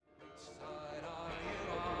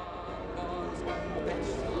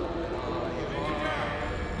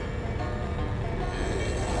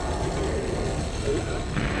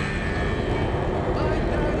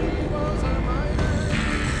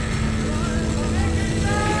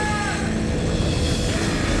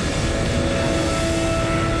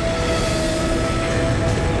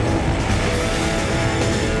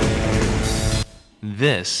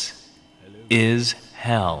This is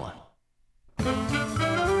hell.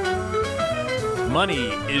 Money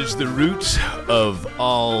is the root of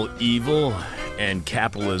all evil, and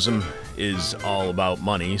capitalism is all about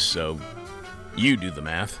money, so you do the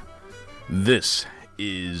math. This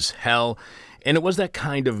is hell, and it was that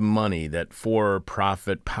kind of money that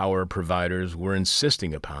for-profit power providers were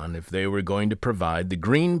insisting upon if they were going to provide the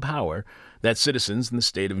green power that citizens in the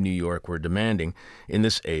state of New York were demanding in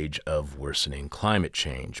this age of worsening climate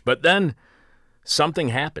change. But then something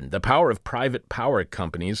happened. The power of private power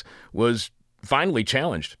companies was finally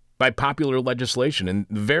challenged by popular legislation in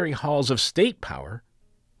the very halls of state power,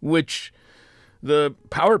 which the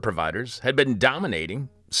power providers had been dominating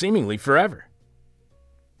seemingly forever.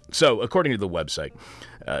 So, according to the website,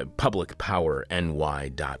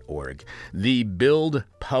 publicpowerny.org, the Build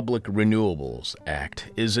Public Renewables Act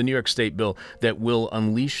is a New York State bill that will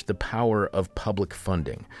unleash the power of public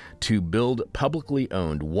funding to build publicly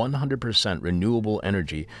owned 100% renewable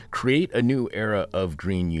energy, create a new era of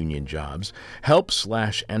green union jobs, help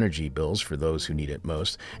slash energy bills for those who need it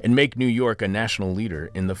most, and make New York a national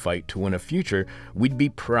leader in the fight to win a future we'd be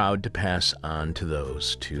proud to pass on to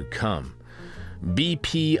those to come.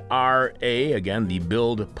 BPRA, again, the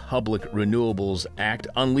Build Public Renewables Act,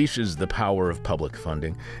 unleashes the power of public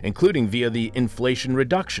funding, including via the Inflation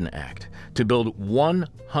Reduction Act, to build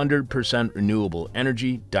 100% renewable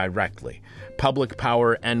energy directly.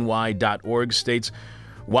 PublicPowerNY.org states,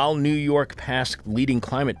 while New York passed leading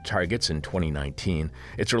climate targets in 2019,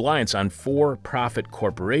 its reliance on for-profit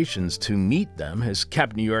corporations to meet them has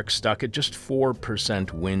kept New York stuck at just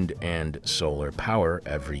 4% wind and solar power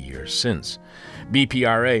every year since.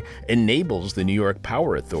 BPRA enables the New York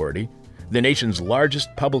Power Authority, the nation's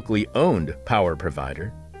largest publicly owned power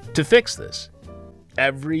provider, to fix this.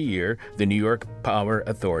 Every year, the New York Power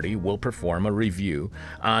Authority will perform a review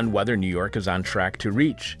on whether New York is on track to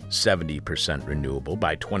reach 70% renewable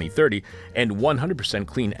by 2030 and 100%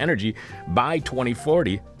 clean energy by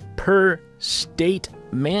 2040 per state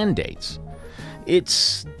mandates.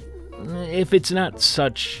 If it's not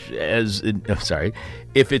such as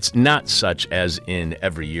in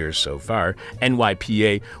every year so far,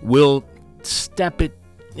 NYPA will step it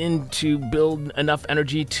in to build enough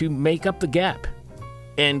energy to make up the gap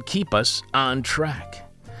and keep us on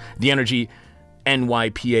track. The energy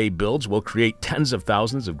NYPA builds will create tens of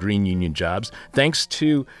thousands of green union jobs thanks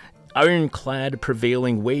to ironclad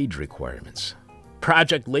prevailing wage requirements,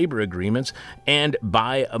 project labor agreements, and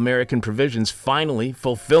Buy American provisions finally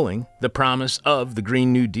fulfilling the promise of the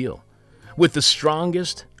Green New Deal. With the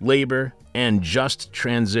strongest labor and just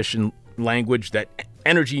transition language that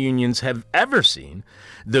energy unions have ever seen,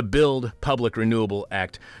 the Build Public Renewable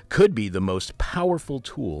Act could be the most powerful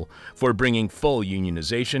tool for bringing full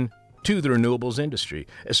unionization to the renewables industry,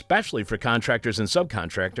 especially for contractors and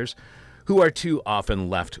subcontractors who are too often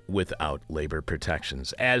left without labor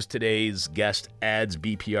protections. As today's guest adds,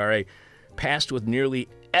 BPRA passed with nearly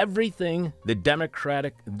everything the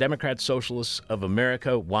Democrat Socialists of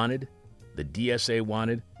America wanted, the DSA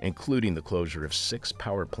wanted, including the closure of 6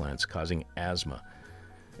 power plants causing asthma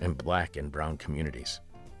in black and brown communities.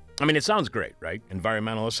 I mean, it sounds great, right?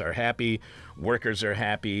 Environmentalists are happy, workers are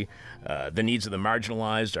happy, the needs of the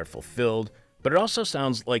marginalized are fulfilled, but it also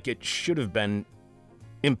sounds like it should have been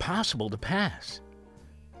impossible to pass.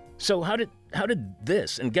 So how did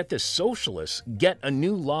this, and get this, socialists get a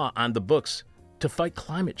new law on the books to fight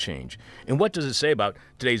climate change? And what does it say about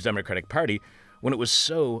today's Democratic Party when it was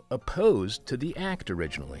so opposed to the act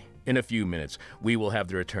originally? In a few minutes, we will have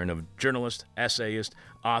the return of journalist, essayist,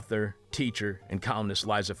 author, teacher, and columnist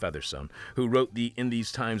Liza Featherstone, who wrote the In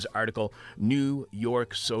These Times article, New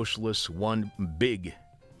York Socialists Won Big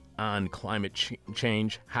on Climate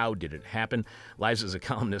Change. How did it happen? Liza is a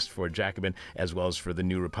columnist for Jacobin as well as for the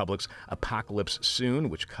New Republic's Apocalypse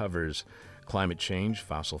Soon, which covers climate change,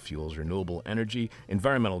 fossil fuels, renewable energy,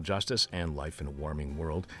 environmental justice, and life in a warming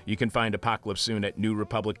world. You can find Apocalypse Soon at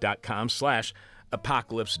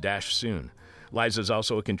newrepublic.com/apocalypse-soon. Liza is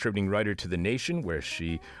also a contributing writer to The Nation, where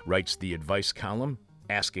she writes the advice column,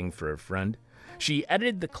 Asking for a Friend. She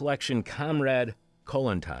edited the collection Comrade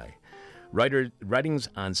Kollontai, writings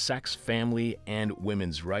on sex, family, and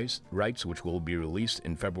women's rights, which will be released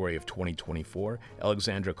in February of 2024.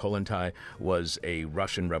 Alexandra Kollontai was a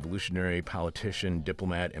Russian revolutionary politician,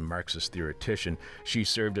 diplomat, and Marxist theoretician. She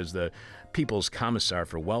served as the People's Commissar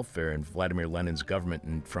for Welfare in Vladimir Lenin's government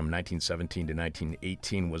from 1917 to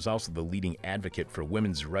 1918, was also the leading advocate for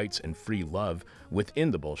women's rights and free love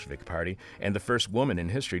within the Bolshevik Party, and the first woman in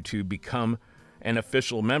history to become an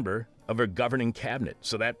official member of her governing cabinet.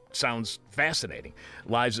 So that sounds fascinating.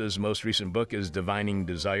 Liza's most recent book is Divining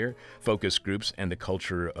Desire, Focus Groups, and the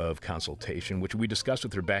Culture of Consultation, which we discussed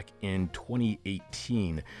with her back in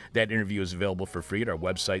 2018. That interview is available for free at our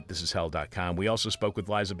website, thisishell.com. We also spoke with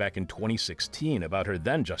Liza back in 2016 about her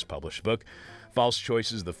then just published book, False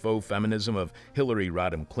Choices, the Faux Feminism of Hillary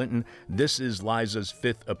Rodham Clinton. This is Liza's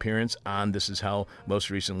fifth appearance on This Is Hell. Most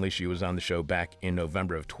recently, she was on the show back in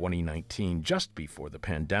November of 2019, just before the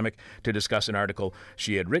pandemic, to discuss an article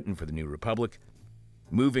she had written for the New Republic,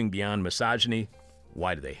 Moving Beyond Misogyny,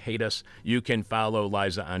 Why Do They Hate Us? You can follow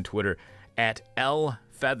Liza on Twitter at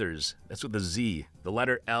 @LFeathers. That's with a Z. The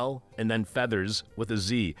letter L and then Feathers with a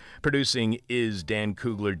Z. Producing is Dan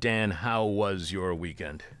Kugler. Dan, how was your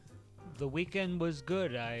weekend? The weekend was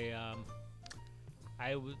good. I've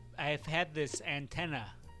had this antenna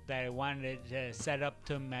that I wanted to set up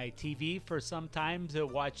to my TV for some time to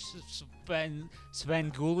watch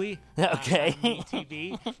Svengoolie Okay. on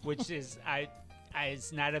TV, which is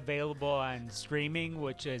it's not available on streaming,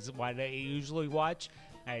 which is what I usually watch.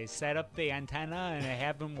 I set up the antenna, and I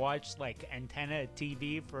haven't watched antenna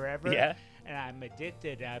TV forever. Yeah. And I'm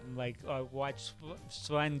addicted. I'm watch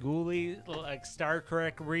Svengoolie, Star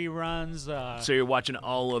Trek reruns. So you're watching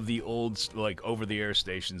all of the old over-the-air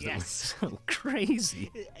stations. Yes. That was so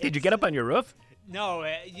crazy. Did you get up on your roof? No,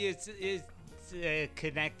 it's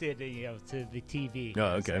connected, to the TV.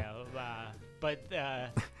 Oh, okay. So, but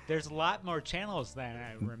there's a lot more channels than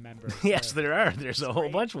I remember. Yes, So there are. There's a whole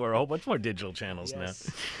great. bunch more digital channels Yes.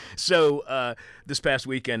 now. So this past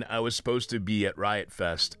weekend, I was supposed to be at Riot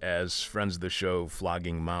Fest, as friends of the show,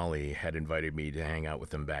 Flogging Molly, had invited me to hang out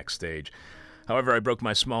with them backstage. However, I broke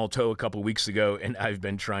my small toe a couple weeks ago, and I've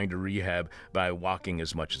been trying to rehab by walking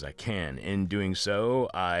as much as I can. In doing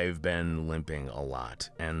so, I've been limping a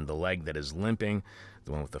lot. And the leg that is limping,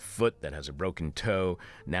 the one with the foot that has a broken toe,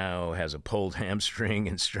 now has a pulled hamstring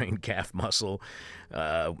and strained calf muscle,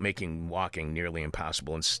 making walking nearly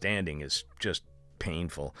impossible, and standing is just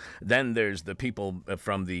painful. Then there's the people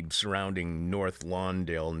from the surrounding North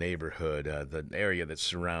Lawndale neighborhood, the area that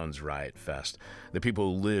surrounds Riot Fest. The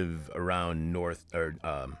people who live around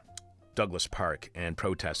Douglas Park and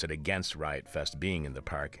protested against Riot Fest being in the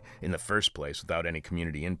park in the first place without any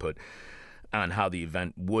community input on how the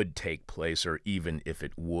event would take place or even if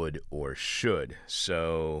it would or should.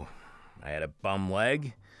 So I had a bum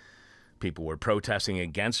leg. People were protesting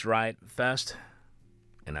against Riot Fest,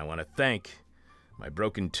 and I want to thank my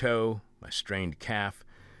broken toe, my strained calf,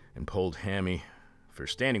 and pulled hammy for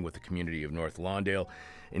standing with the community of North Lawndale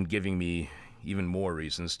and giving me even more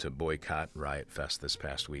reasons to boycott Riot Fest this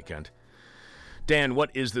past weekend. Dan,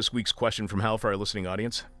 what is this week's question from hell for our listening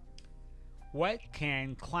audience? What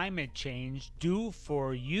can climate change do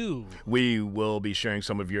for you? We will be sharing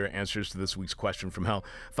some of your answers to this week's question from hell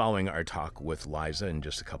following our talk with Liza in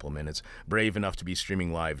just a couple of minutes. Brave enough to be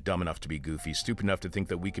streaming live, dumb enough to be goofy, stupid enough to think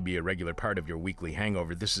that we could be a regular part of your weekly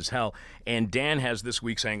hangover. This is hell, and Dan has this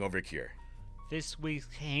week's hangover cure. This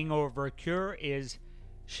week's hangover cure is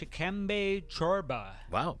Shikembe Chorba.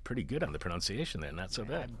 Wow, pretty good on the pronunciation there, not so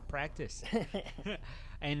bad. Practice.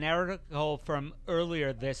 An article from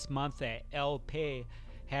earlier this month at LP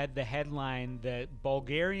had the headline, "The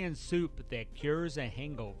Bulgarian Soup That Cures a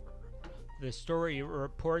Hangover." The story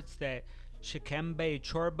reports that Shikembe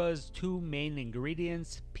Chorba's two main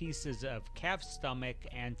ingredients, pieces of calf stomach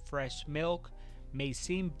and fresh milk, may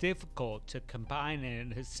seem difficult to combine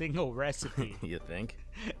in a single recipe. You think?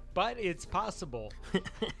 But it's possible.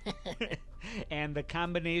 And the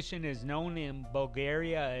combination is known in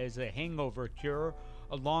Bulgaria as a hangover cure,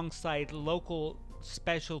 alongside local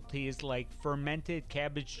specialties like fermented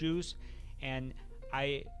cabbage juice and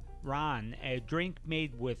ayran, a drink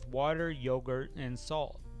made with water, yogurt, and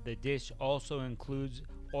salt. The dish also includes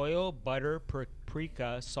oil, butter,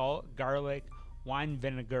 paprika, salt, garlic, wine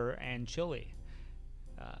vinegar, and chili.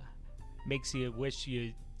 Makes you wish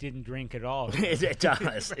you didn't drink at all. It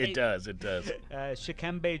does. Right? It does. It does.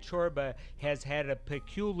 Shikembe Chorba has had a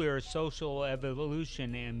peculiar social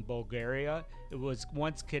evolution in Bulgaria. It was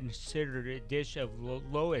once considered a dish of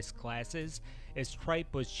lowest classes, as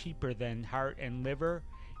tripe was cheaper than heart and liver.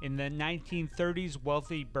 In the 1930s,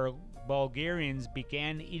 wealthy Bulgarians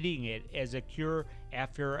began eating it as a cure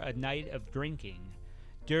after a night of drinking.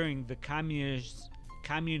 During the communist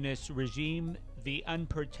regime, the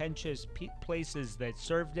unpretentious places that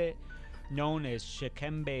served it, known as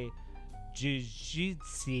Shikembe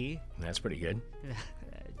Jujitsi, That's pretty good.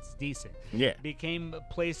 it's decent, Yeah. became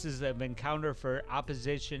places of encounter for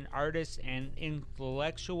opposition artists and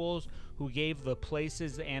intellectuals who gave the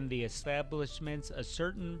places and the establishments a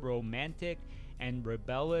certain romantic and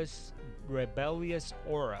rebellious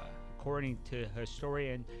aura. according to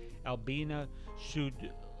historian Albina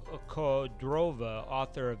Shukodrova,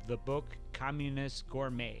 author of the book Communist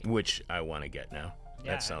Gourmet. Which I want to get now.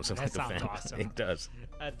 Yeah, That sounds that like sounds a fan. awesome. It does.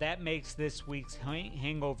 That makes this week's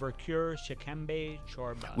hangover cure shikembe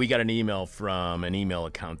chorba. We got an email from an email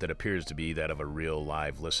account that appears to be that of a real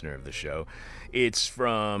live listener of the show. It's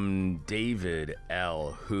from David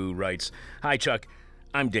L., who writes, "Hi, Chuck.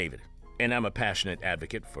 I'm David, and I'm a passionate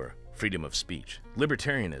advocate for freedom of speech,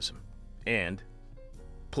 libertarianism, and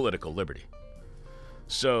political liberty.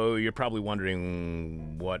 So you're probably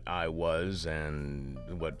wondering what I was and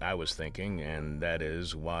what I was thinking, and that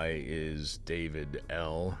is, why is David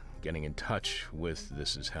L. getting in touch with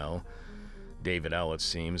This Is Hell? David L., it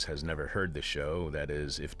seems, has never heard the show. That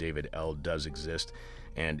is, if David L. does exist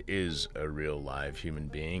and is a real live human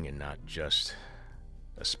being and not just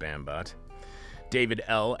a spam bot. David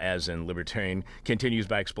L., as in libertarian, continues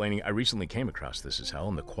by explaining, I recently came across This Is Hell,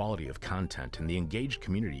 and the quality of content and the engaged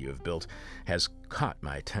community you have built has caught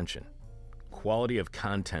my attention. Quality of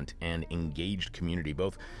content and engaged community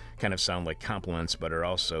both kind of sound like compliments, but are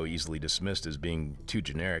also easily dismissed as being too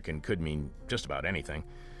generic and could mean just about anything.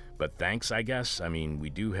 But thanks, I guess. I mean, we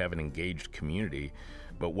do have an engaged community,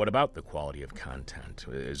 but what about the quality of content?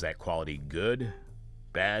 Is that quality good,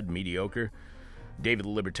 bad, mediocre? David the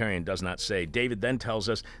Libertarian does not say. David then tells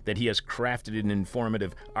us that he has crafted an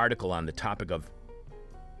informative article on the topic of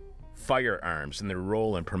firearms and their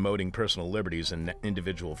role in promoting personal liberties and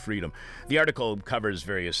individual freedom. The article covers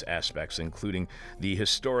various aspects, including the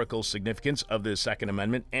historical significance of the Second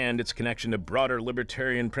Amendment and its connection to broader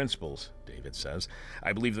libertarian principles, David says.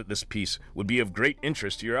 I believe that this piece would be of great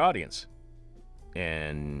interest to your audience.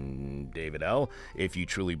 And David L., if you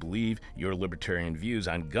truly believe your libertarian views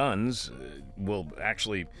on guns will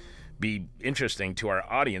actually be interesting to our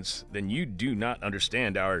audience, then you do not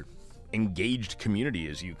understand our engaged community,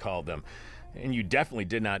 as you call them. And you definitely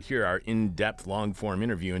did not hear our in-depth long-form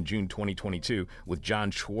interview in June 2022 with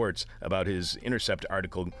John Schwartz about his Intercept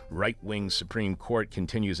article, Right-Wing Supreme Court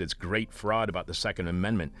Continues Its Great Fraud About the Second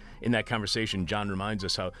Amendment. In that conversation, John reminds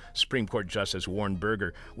us how Supreme Court Justice Warren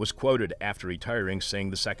Burger was quoted after retiring, saying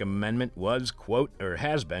the Second Amendment was, quote, or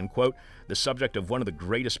has been, quote, the subject of one of the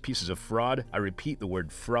greatest pieces of fraud, I repeat the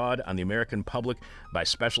word fraud, on the American public by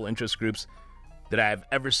special interest groups that I have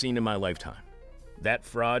ever seen in my lifetime. That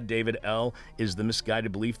fraud, David L., is the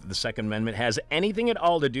misguided belief that the Second Amendment has anything at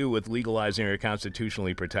all to do with legalizing or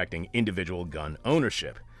constitutionally protecting individual gun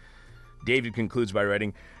ownership. David concludes by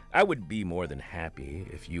writing, I would be more than happy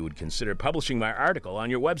if you would consider publishing my article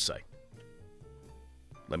on your website.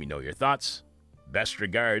 Let me know your thoughts. Best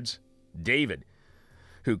regards, David,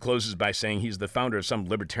 who closes by saying he's the founder of some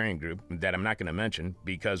libertarian group that I'm not going to mention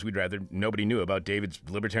because we'd rather nobody knew about David's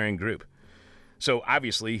libertarian group. So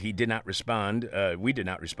obviously he did not respond. We did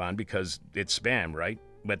not respond because it's spam, right?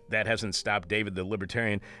 But that hasn't stopped David the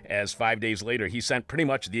Libertarian, as 5 days later he sent pretty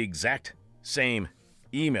much the exact same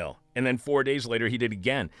email. And then 4 days later he did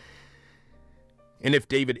again. And if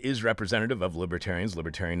David is representative of libertarians,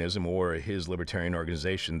 libertarianism, or his libertarian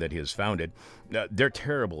organization that he has founded, they're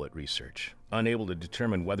terrible at research, unable to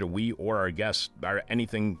determine whether we or our guests are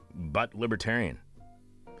anything but libertarian.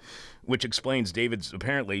 Which explains David's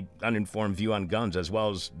apparently uninformed view on guns as well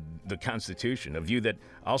as the Constitution, a view that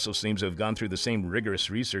also seems to have gone through the same rigorous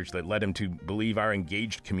research that led him to believe our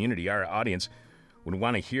engaged community, our audience, would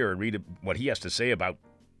want to hear or read what he has to say about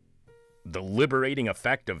the liberating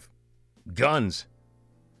effect of guns.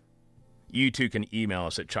 You too can email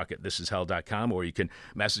us at chuck@thisishell.com, or you can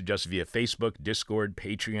message us via Facebook, Discord,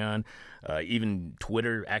 Patreon, even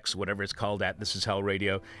Twitter, X, whatever it's called, at This Is Hell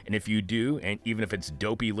Radio. And if you do, and even if it's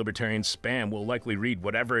dopey libertarian spam, we'll likely read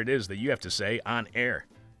whatever it is that you have to say on air.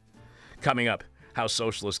 Coming up, how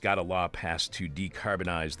socialists got a law passed to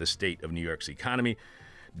decarbonize the state of New York's economy.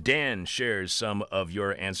 Dan shares some of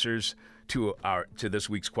your answers to this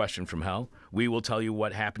week's question from hell. We will tell you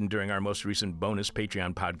what happened during our most recent bonus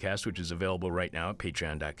Patreon podcast, which is available right now at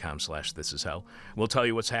patreon.com/thisishell. We'll tell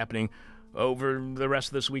you what's happening over the rest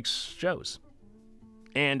of this week's shows.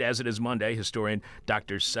 And as it is Monday, historian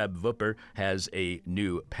Dr. Seb Vupper has a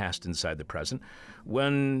new Past Inside the Present,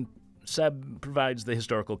 when Seb provides the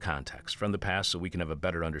historical context from the past so we can have a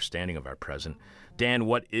better understanding of our present. Dan,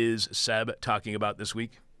 what is Seb talking about this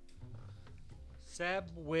week? Seb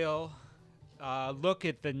will look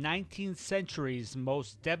at the 19th century's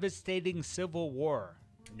most devastating civil war.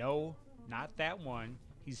 No, not that one.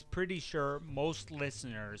 He's pretty sure most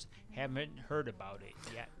listeners haven't heard about it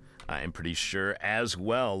yet. I am pretty sure as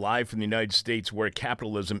well. Live from the United States, where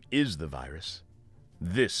capitalism is the virus.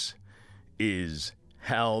 This is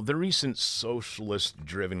Hell, the recent socialist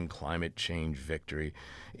driven climate change victory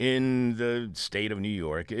in the state of New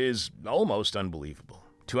York is almost unbelievable.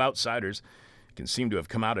 To outsiders, it can seem to have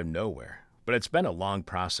come out of nowhere. But it's been a long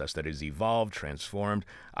process that has evolved, transformed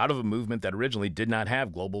out of a movement that originally did not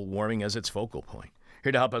have global warming as its focal point.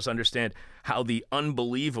 Here to help us understand how the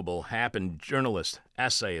unbelievable happened, journalist,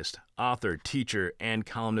 essayist, author, teacher, and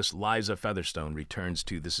columnist Liza Featherstone returns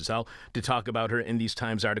to This Is Hell to talk about her in these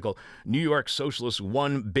Times article, New York Socialists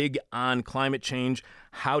Won Big on Climate Change.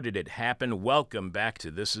 How did it happen? Welcome back to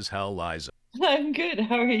This Is Hell, Liza. I'm good.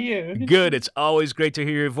 How are you? Good. It's always great to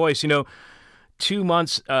hear your voice. 2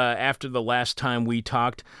 months after the last time we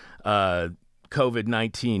talked,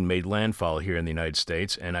 COVID-19 made landfall here in the United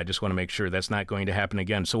States, and I just want to make sure that's not going to happen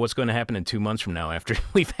again. So what's going to happen in 2 months from now after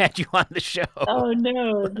we've had you on the show? Oh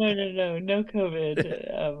no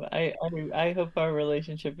COVID. I hope our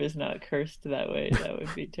relationship is not cursed that way. That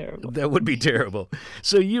would be terrible. That would be terrible.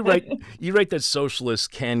 So you write that socialists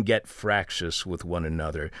can get fractious with one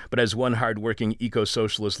another, but as one hardworking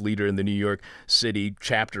eco-socialist leader in the New York City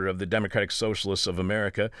chapter of the Democratic Socialists of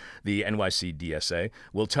America, the NYCDSA,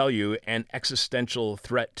 will tell you, an existential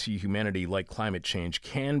threat to humanity like climate change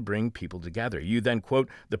can bring people together. You then quote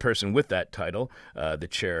the person with that title, the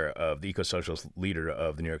chair of the eco-socialist leader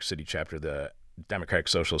of the New York City chapter of the Democratic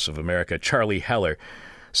Socialists of America, Charlie Heller,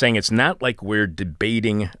 saying it's not like we're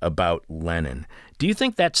debating about Lenin. Do you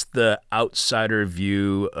think that's the outsider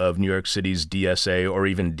view of New York City's DSA, or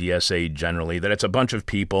even DSA generally, that it's a bunch of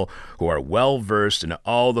people who are well-versed in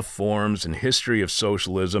all the forms and history of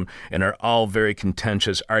socialism and are all very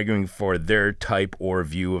contentious, arguing for their type or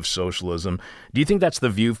view of socialism? Do you think that's the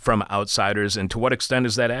view from outsiders, and to what extent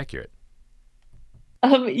is that accurate?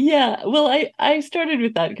 Yeah, well, I started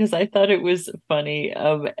with that because I thought it was funny,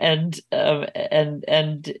 and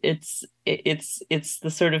it's the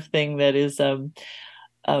sort of thing that is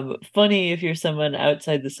funny if you're someone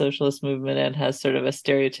outside the socialist movement and has sort of a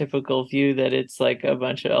stereotypical view that it's like a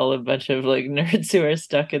bunch of like nerds who are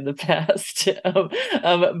stuck in the past.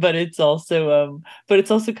 But it's also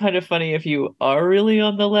kind of funny if you are really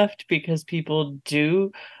on the left, because people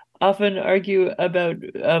do often argue about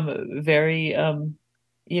very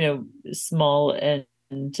small and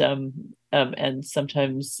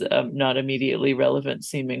sometimes not immediately relevant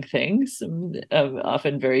seeming things,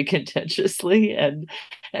 often very contentiously, and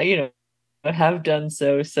have done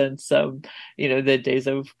so since the days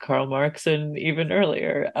of Karl Marx and even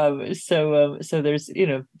earlier. So there's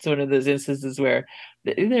it's one of those instances where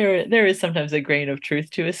there is sometimes a grain of truth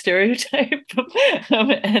to a stereotype,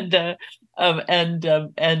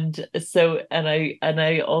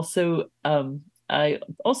 I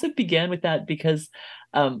also began with that because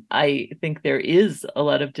I think there is a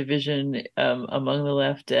lot of division among the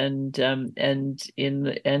left and in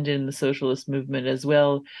the socialist movement as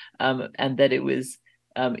well, and that it was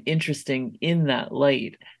interesting in that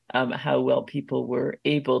light, how well people were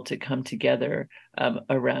able to come together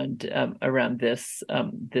around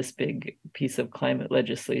this big piece of climate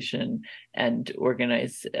legislation and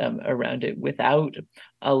organize around it without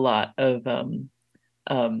a lot um,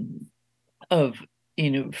 of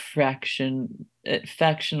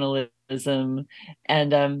factionalism.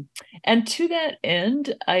 And to that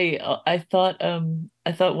end, I thought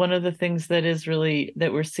one of the things that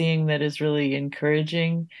we're seeing that is really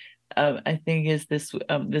encouraging, I think, is this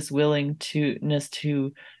willingness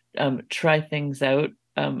to try things out,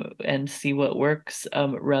 and see what works,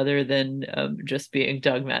 rather than just being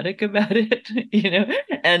dogmatic about it.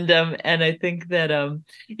 And I think that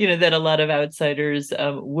that a lot of outsiders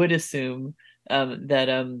would assume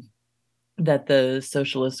that the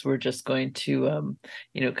socialists were just going to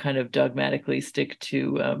kind of dogmatically stick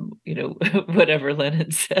to whatever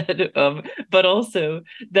Lenin said, but also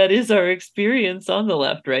that is our experience on the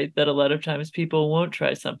left, right? That a lot of times people won't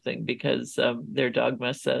try something because their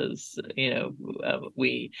dogma says,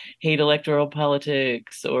 we hate electoral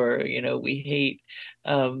politics, or we hate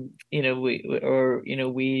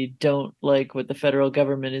we don't like what the federal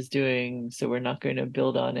government is doing, so we're not going to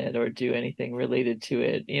build on it or do anything related to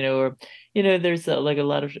it, or there's like a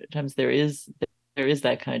lot of times there is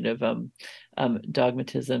that kind of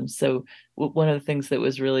dogmatism. So one of the things that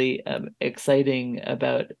was really exciting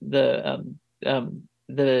about the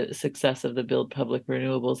success of the Build Public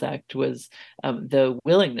Renewables Act was the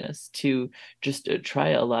willingness to just try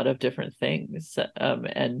a lot of different things,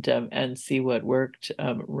 and see what worked,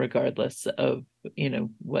 regardless of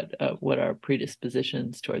what our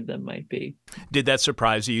predispositions toward them might be. Did that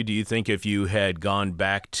surprise you? Do you think if you had gone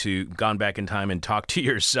back in time and talked to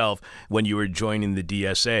yourself when you were joining the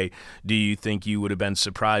DSA, do you think you would have been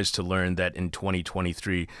surprised to learn that in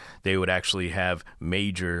 2023 they would actually have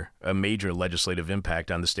a major legislative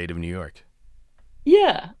impact on the state of New York?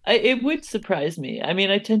 Yeah, it would surprise me. I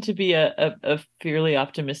mean, I tend to be a fairly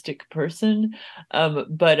optimistic person,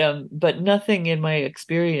 but nothing in my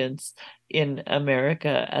experience in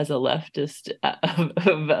America as a leftist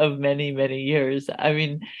of many, many years. I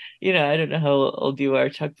mean, I don't know how old you are,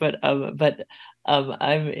 Chuck, but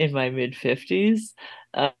I'm in my mid-50s.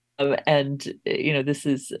 And this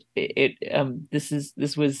is it.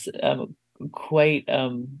 This was quite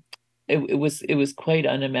it was quite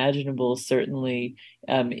unimaginable, certainly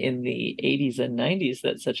in the 80s and 90s,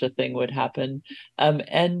 that such a thing would happen,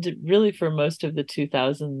 and really for most of the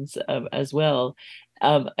 2000s as well.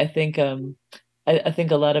 I think I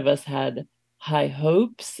think a lot of us had high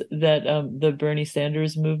hopes that the Bernie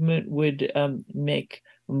Sanders movement would make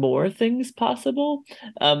more things possible,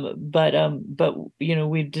 but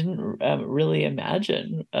we didn't really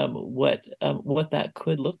imagine what that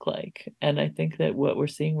could look like. And I think that what we're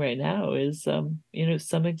seeing right now is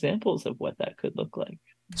some examples of what that could look like.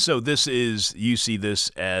 So you see this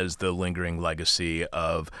as the lingering legacy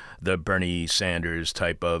of the Bernie Sanders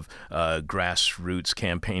type of grassroots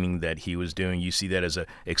campaigning that he was doing. You see that as an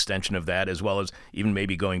extension of that, as well as even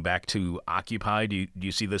maybe going back to Occupy. Do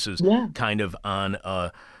you see this as Yeah. kind of on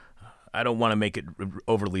a, I don't want to make it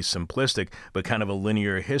overly simplistic, but kind of a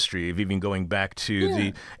linear history of even going back to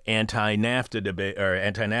the anti-NAFTA debate or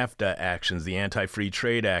anti-NAFTA actions, the Anti-Free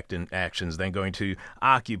Trade Act and actions, then going to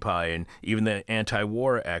Occupy and even the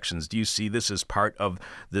anti-war actions. Do you see this as part of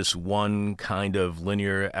this one kind of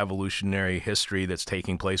linear evolutionary history that's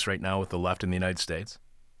taking place right now with the left in the United States?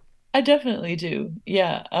 I definitely do.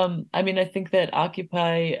 Yeah. I mean, I think that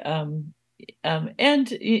Occupy,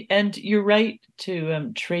 and you're right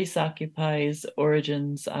to trace Occupy's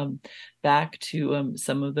origins back to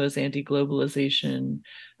some of those anti-globalization,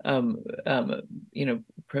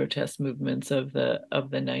 protest movements of the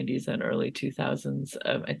 90s and early 2000s.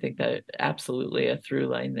 I think that absolutely a through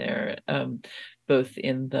line there, both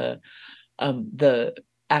in the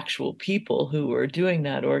actual people who were doing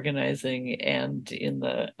that organizing and in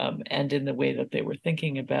the way that they were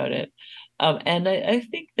thinking about it. And I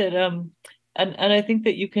think that and I think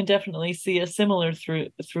that you can definitely see a similar through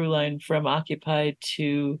line from Occupy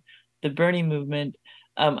to the Bernie movement.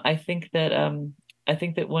 I think that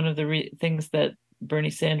one of the things that Bernie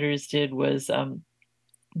Sanders did was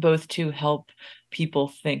both to help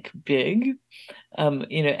people think big,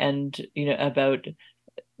 and about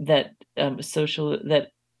that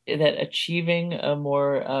that achieving a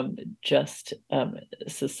more just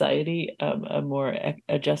society, a more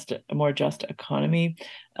just economy,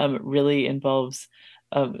 really involves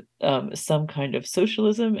some kind of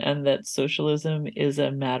socialism, and that socialism is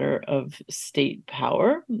a matter of state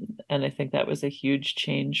power. And I think that was a huge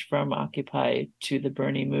change from Occupy to the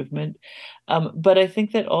Bernie movement. But I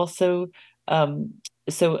think that also,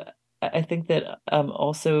 so I think that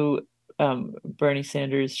also Bernie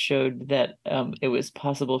Sanders showed that it was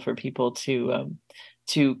possible for people to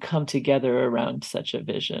come together around such a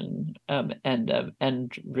vision,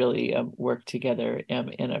 and really work together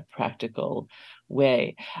in a practical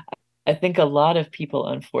way. I think a lot of people,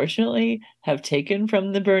 unfortunately, have taken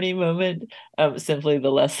from the Bernie moment simply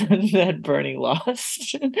the lesson that Bernie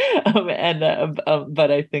lost,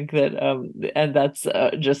 but I think that and that's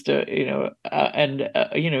just a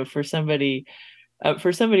and for somebody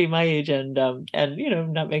my age, and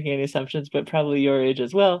not making any assumptions, but probably your age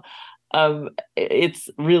as well, it's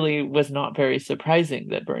really was not very surprising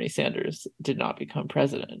that Bernie Sanders did not become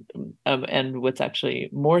president. And what's actually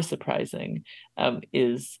more surprising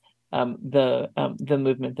is the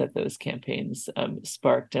movement that those campaigns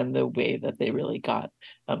sparked, and the way that they really got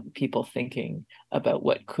people thinking about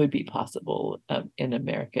what could be possible in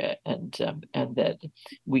America, and that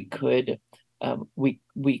we could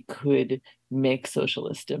we could make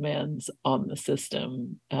socialist demands on the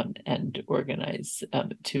system, and organize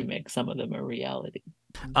to make some of them a reality.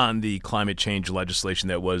 On the climate change legislation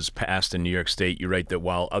that was passed in New York State, you write that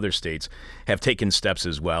while other states have taken steps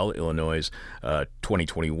as well, Illinois'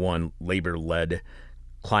 2021 labor-led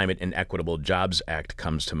Climate and Equitable Jobs Act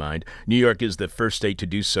comes to mind. New York is the first state to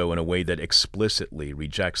do so in a way that explicitly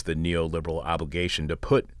rejects the neoliberal obligation to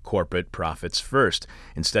put corporate profits first.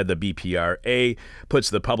 Instead, the BPRA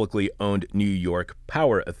puts the publicly owned New York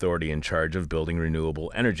Power Authority in charge of building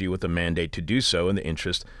renewable energy, with a mandate to do so in the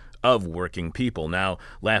interest of working people. Now,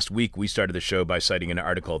 last week we started the show by citing an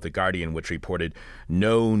article at The Guardian which reported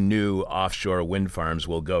no new offshore wind farms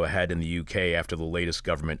will go ahead in the UK after the latest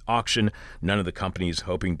government auction. None of the companies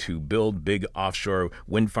hoping to build big offshore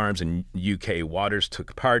wind farms in UK waters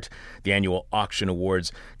took part. The annual auction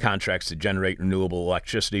awards contracts to generate renewable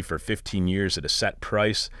electricity for 15 years at a set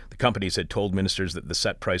price. The companies had told ministers that the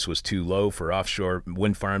set price was too low for offshore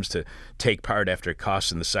wind farms to take part after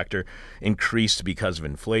costs in the sector increased because of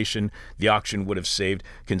inflation. The auction would have saved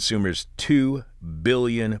consumers £2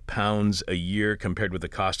 billion a year compared with the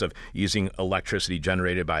cost of using electricity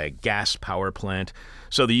generated by a gas power plant.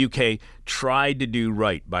 So the UK tried to do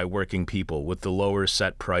right by working people with the lower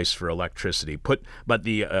set price for electricity. But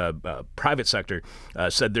the private sector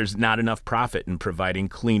said there's not enough profit in providing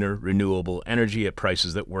cleaner, renewable energy at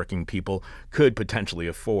prices that working people could potentially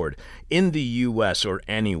afford. In the US or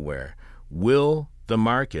anywhere, will the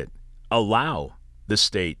market allow the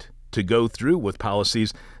state to go through with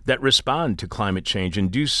policies that respond to climate change and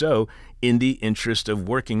do so in the interest of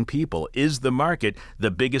working people? Is the market the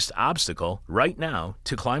biggest obstacle right now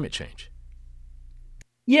to climate change?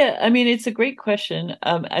 Yeah, I mean, it's a great question.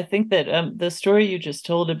 I think that the story you just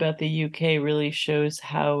told about the UK really shows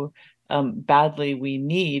how badly we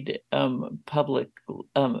need publicly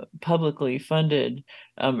funded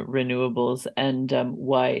renewables, and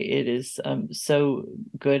why it is so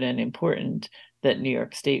good and important that New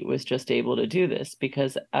York State was just able to do this,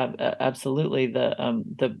 because absolutely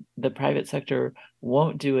the private sector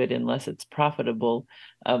won't do it unless it's profitable.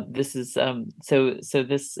 This is so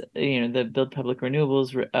this, the Build Public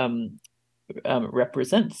Renewables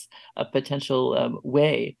represents a potential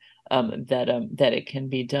way that it can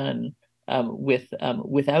be done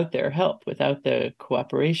without their help, without the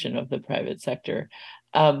cooperation of the private sector.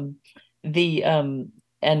 The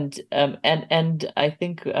and I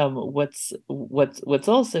think what's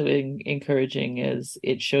also encouraging is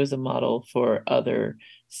it shows a model for other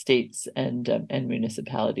states and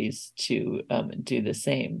municipalities to do the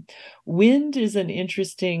same. Wind is an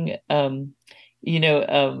interesting,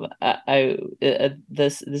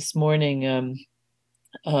 this morning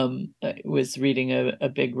I was reading a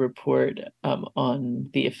big report on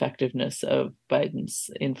the effectiveness of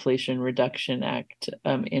Biden's Inflation Reduction Act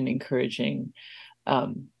in encouraging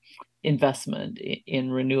investment in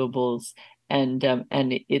renewables, and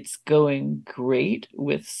it's going great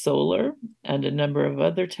with solar and a number of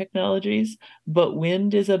other technologies, but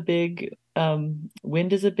wind is a big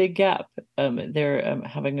gap. They're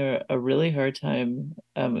having a really hard time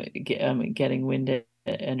getting wind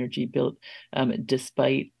energy built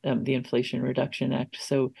despite the Inflation Reduction Act.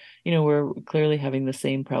 So, we're clearly having the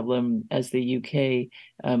same problem as the UK,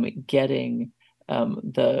 getting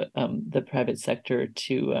the private sector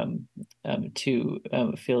to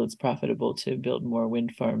feel it's profitable to build more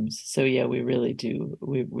wind farms. So yeah, we really do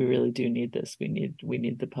need this. We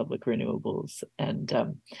need the public renewables,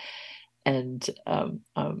 and I'm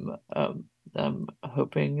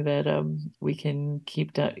hoping that we can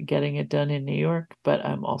keep getting it done in New York, but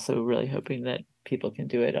I'm also really hoping that people can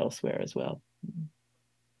do it elsewhere as well.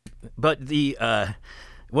 But the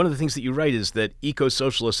one of the things that you write is that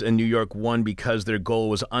eco-socialists in New York won because their goal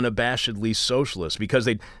was unabashedly socialist, because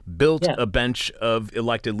they'd built a bench of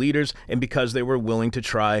elected leaders, and because they were willing to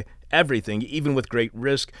try everything, even with great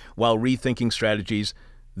risk, while rethinking strategies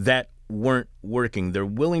that weren't working. They're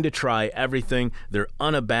willing to try everything. They're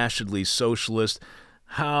unabashedly socialist.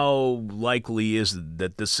 How likely is it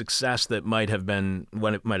that the success that might have been,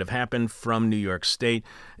 when it might have happened from New York State,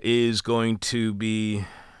 is going to be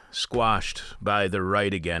squashed by the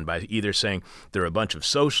right again, by either saying they're a bunch of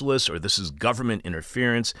socialists or this is government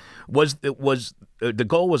interference? The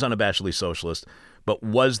goal was unabashedly socialist, but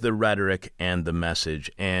was the rhetoric and the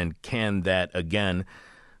message, and can that again?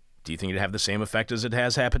 Do you think it'd have the same effect as it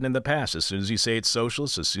has happened in the past? As soon as you say it's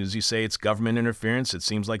socialist, as soon as you say it's government interference, it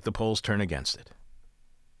seems like the polls turn against it.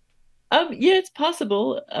 Yeah, it's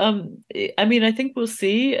possible. I mean, I think we'll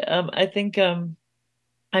see. I think that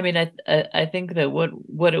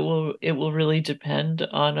what it will really depend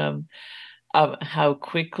on um how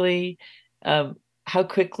quickly how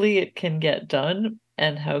quickly it can get done,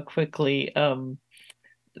 and how quickly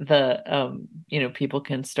people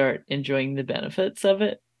can start enjoying the benefits of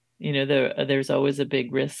it. There's always a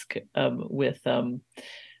big risk with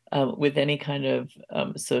any kind of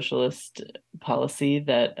socialist policy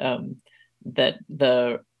that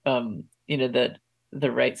the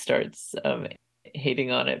right starts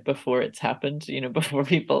hating on it before it's happened, before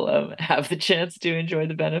people have the chance to enjoy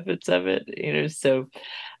the benefits of it. So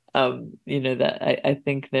that I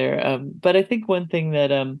think there but I think one thing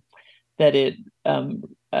that it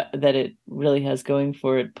that it really has going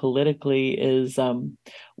for it politically is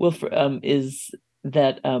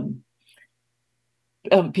that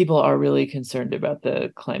people are really concerned about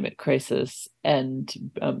the climate crisis, and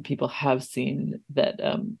people have seen that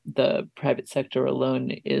the private sector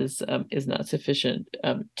alone is not sufficient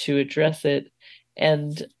to address it,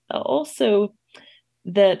 and also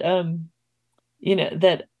that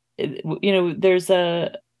that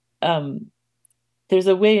um, there's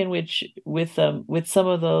a way in which with some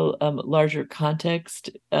of the larger context,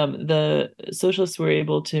 the socialists were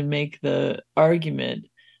able to make the argument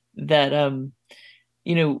that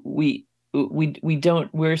we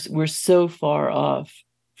don't we're so far off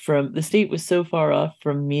from the state was so far off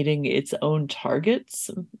from meeting its own targets.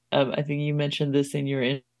 I think you mentioned this in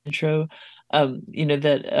your intro. That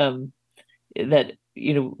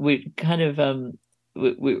we kind of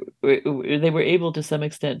they were able to some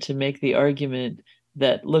extent to make the argument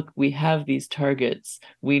that, look, we have these targets,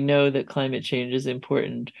 we know that climate change is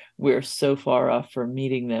important, we're so far off from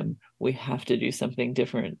meeting them, we have to do something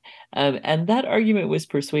different. And that argument was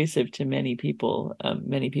persuasive to many people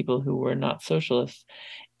who were not socialists.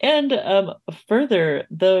 And further,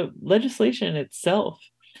 the legislation itself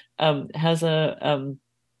has had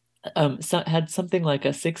something like a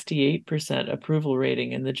 68% approval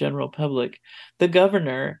rating in the general public. The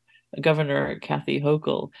Governor Kathy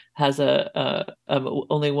Hochul, has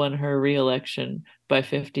only won her re-election by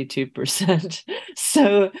 52%.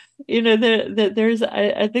 So there's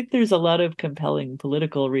I think there's a lot of compelling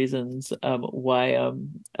political reasons why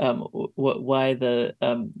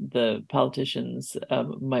the politicians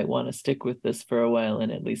might want to stick with this for a while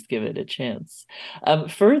and at least give it a chance.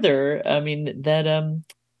 Further, I mean that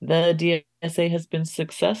the DSA has been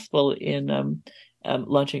successful in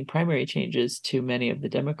launching primary changes to many of the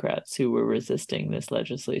Democrats who were resisting this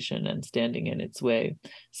legislation and standing in its way.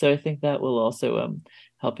 So I think that will also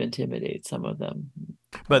help intimidate some of them.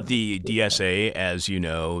 But the DSA, as you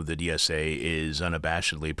know, the DSA is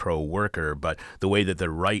unabashedly pro-worker, but the way that the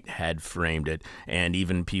right had framed it, and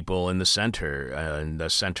even people in the center, and the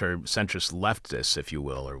centrist leftists, if you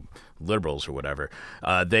will, or liberals or whatever,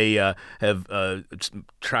 they have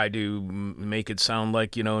tried to make it sound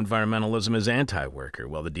like, environmentalism is anti-worker.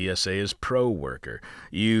 Well, the DSA is pro-worker.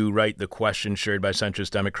 You write the question shared by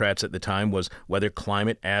centrist Democrats at the time was whether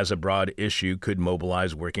climate as a broad issue could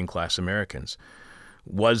mobilize working class Americans.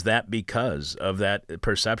 Was that because of that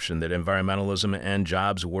perception that environmentalism and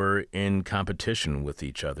jobs were in competition with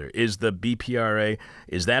each other? Is the BPRA,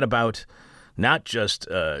 is that about not just,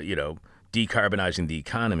 decarbonizing the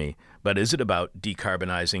economy, but is it about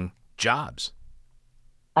decarbonizing jobs?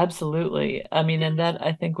 Absolutely. I mean, and that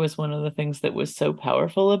I think was one of the things that was so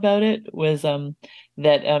powerful about it was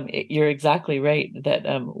that you're exactly right that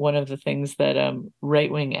one of the things that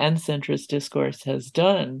right-wing and centrist discourse has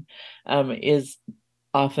done is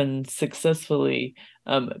often successfully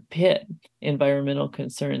pit environmental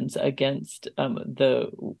concerns against the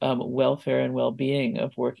welfare and well-being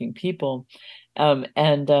of working people, um,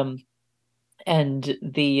 and um, and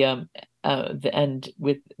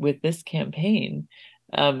with this campaign,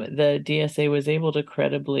 the DSA was able to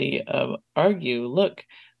credibly argue, look,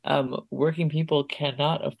 working people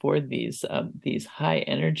cannot afford these high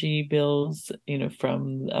energy bills,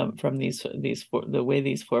 from the way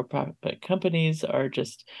these for-profit companies are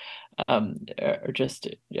just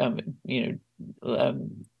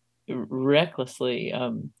recklessly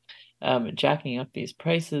jacking up these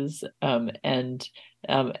prices, and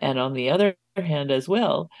on the other hand as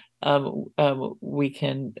well, we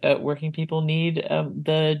can working people need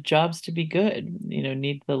the jobs to be good,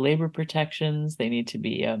 need the labor protections, they need to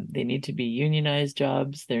be unionized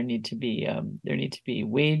jobs, there need to be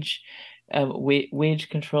wage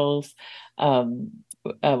controls,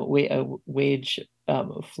 wage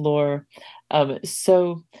floor.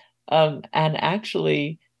 And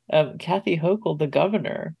actually, Kathy Hochul, the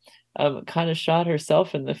governor, kind of shot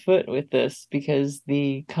herself in the foot with this, because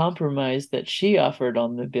the compromise that she offered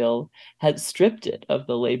on the bill had stripped it of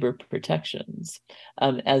the labor protections,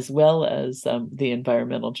 as well as the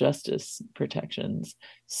environmental justice protections.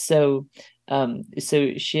 So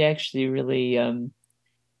she actually really, um,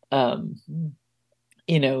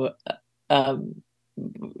 you know, um,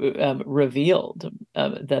 revealed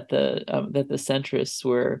that the centrists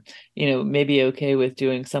were, maybe okay with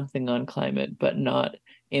doing something on climate, but not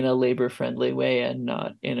in a labor-friendly way, and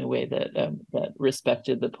not in a way that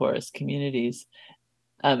respected the poorest communities.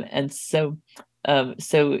 And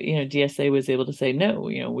DSA was able to say, no,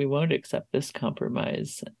 we won't accept this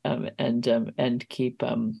compromise, and keep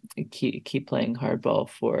playing hardball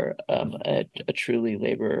for a truly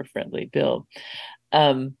labor-friendly bill.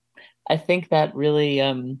 Um, I think that really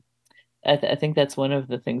I think that's one of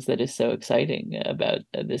the things that is so exciting about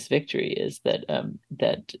this victory is that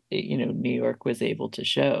New York was able to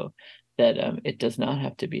show that it does not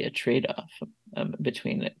have to be a trade-off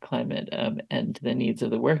between climate and the needs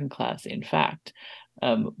of the working class. In fact,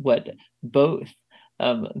 what both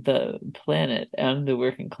the planet and the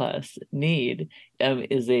working class need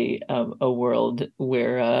is a world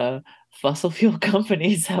where fossil fuel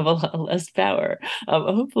companies have a lot less power.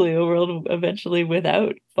 Hopefully, a world eventually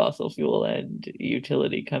without fossil fuel and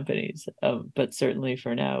utility companies, but certainly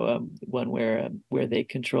for now, one where they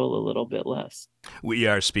control a little bit less. We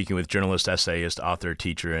are speaking with journalist, essayist, author,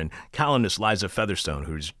 teacher, and columnist Liza Featherstone,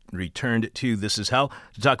 who's returned to This Is Hell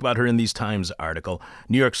to talk about her In These Times article,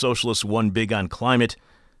 New York Socialists Won Big on Climate.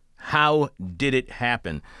 How did it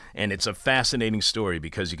happen? And it's a fascinating story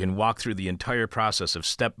because you can walk through the entire process of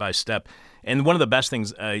step by step. And one of the best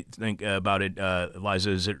things I think about it,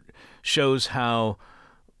 Liza, is it shows how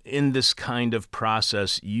in this kind of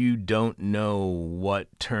process you don't know what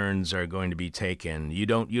turns are going to be taken. You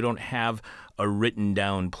don't have a written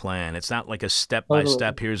down plan. It's not like a step by Totally.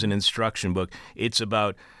 step, here's an instruction book. It's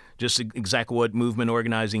about just exactly what movement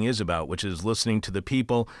organizing is about, which is listening to the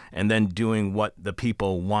people and then doing what the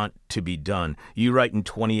people want to be done. You write in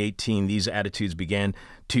 2018, these attitudes began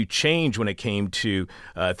to change when it came to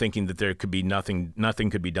thinking that there could be nothing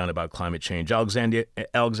could be done about climate change. Alexandria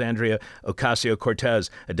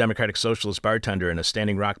Ocasio-Cortez, a Democratic Socialist bartender and a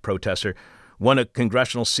Standing Rock protester, won a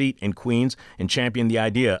congressional seat in Queens and championed the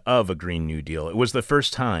idea of a Green New Deal. It was the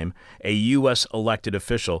first time a U.S. elected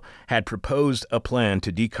official had proposed a plan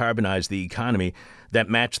to decarbonize the economy that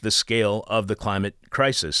matched the scale of the climate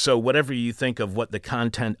crisis. So whatever you think of what the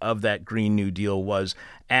content of that Green New Deal was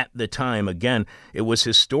at the time, again, it was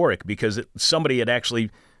historic because somebody had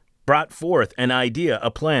actually brought forth an idea,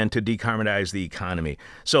 a plan to decarbonize the economy.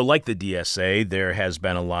 So like the DSA, there has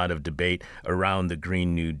been a lot of debate around the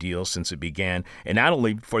Green New Deal since it began, and not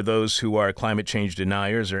only for those who are climate change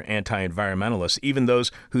deniers or anti-environmentalists, even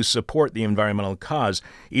those who support the environmental cause,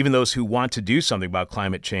 even those who want to do something about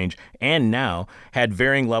climate change, and now had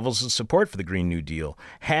varying levels of support for the Green New Deal.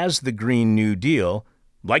 Has the Green New Deal,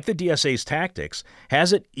 like the DSA's tactics,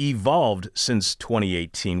 has it evolved since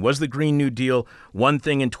 2018? Was the Green New Deal one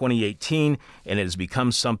thing in 2018 and it has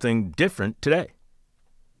become something different today?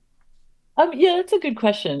 Yeah, that's a good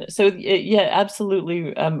question. So, yeah,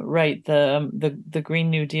 absolutely, right. The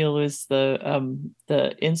Green New Deal is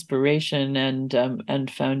the inspiration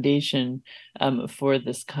and foundation for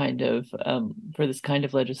this kind of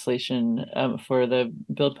legislation for the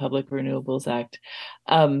Build Public Renewables Act.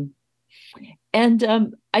 Um, and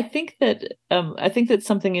I think that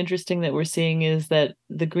something interesting that we're seeing is that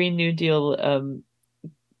the Green New Deal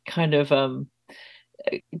kind of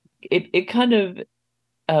it kind of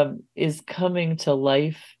is coming to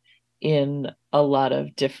life in a lot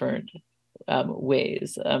of different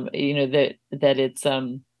ways. That it's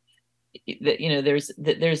that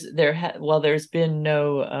there's there ha while there's been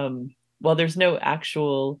no while there's no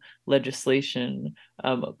actual legislation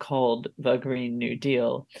called the Green New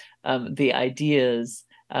Deal, the ideas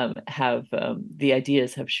have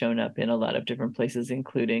shown up in a lot of different places,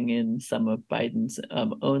 including in some of Biden's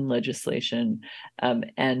own legislation,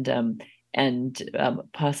 and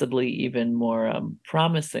possibly even more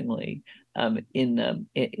promisingly in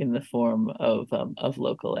the form of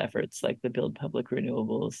local efforts like the Build Public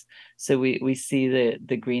Renewables. So we see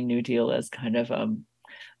the Green New Deal as kind of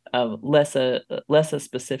less a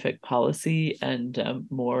specific policy and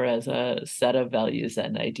more as a set of values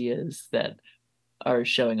and ideas that are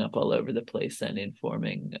showing up all over the place and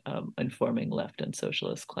informing left and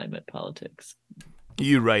socialist climate politics.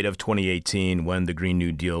 You write of 2018 when the Green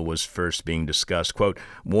New Deal was first being discussed, quote,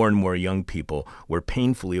 more and more young people were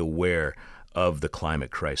painfully aware of the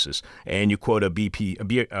climate crisis. And you quote a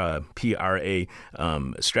PRA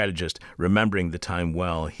strategist, remembering the time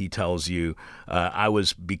well. He tells you, I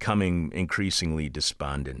was becoming increasingly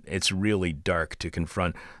despondent. It's really dark to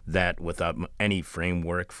confront that without any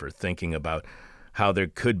framework for thinking about how there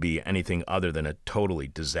could be anything other than a totally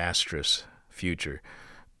disastrous future.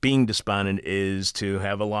 Being despondent is to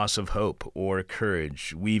have a loss of hope or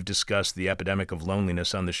courage. We've discussed the epidemic of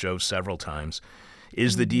loneliness on the show several times.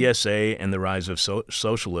 Is the DSA and the rise of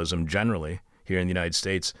socialism generally here in the United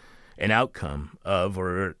States an outcome of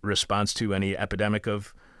or a response to any epidemic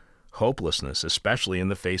of hopelessness, especially in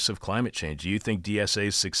the face of climate change? Do you think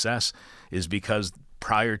DSA's success is because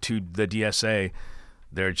prior to the DSA,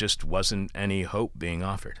 there just wasn't any hope being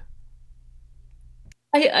offered?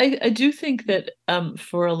 I do think that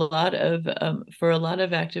for a lot of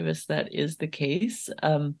activists that is the case.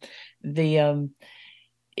 The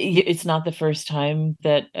It's not the first time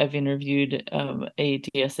that I've interviewed a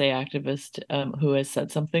DSA activist who has said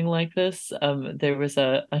something like this. There was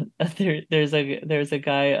there's a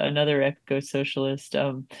guy, another eco-socialist,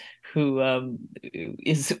 who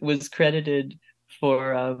is was credited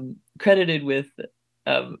with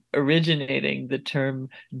originating the term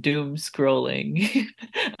doom scrolling,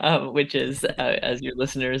 which is, as your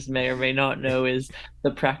listeners may or may not know, is the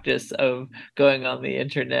practice of going on the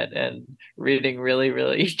internet and reading really,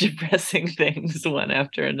 really depressing things one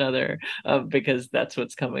after another, because that's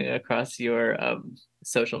what's coming across your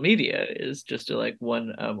social media, is just like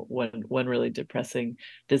one really depressing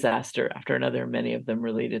disaster after another, many of them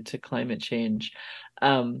related to climate change.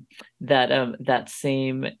 That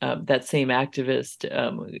same activist,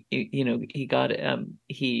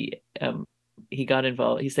 he got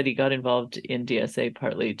involved. He said he got involved in DSA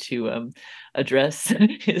partly to address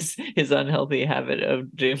his unhealthy habit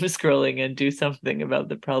of doom scrolling and do something about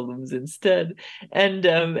the problems instead. And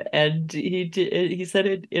he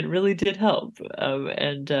said it really did help.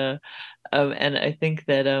 And I think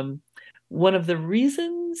that one of the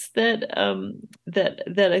reasons that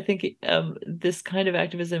I think this kind of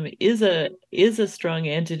activism is a strong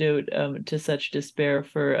antidote to such despair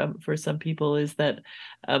for some people, is that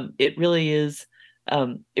it really is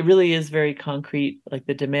very concrete. Like,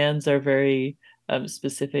 the demands are very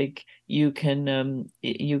specific. You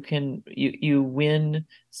win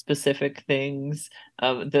specific things.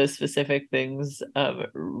 Those specific things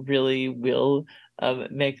really will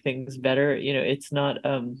make things better. It's not,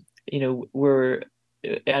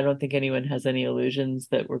 I don't think anyone has any illusions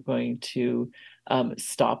that we're going to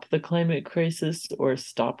stop the climate crisis or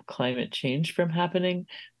stop climate change from happening.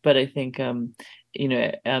 But I think, the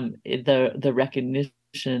recognition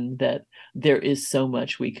that there is so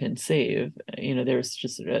much we can save. There's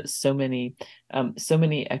just so many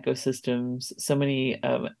ecosystems, so many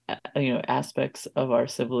aspects of our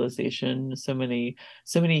civilization, so many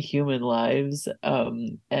human lives,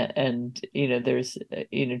 and there's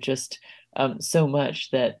just so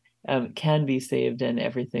much that can be saved, and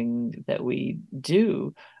everything that we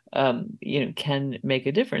do can make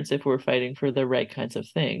a difference if we're fighting for the right kinds of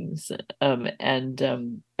things. And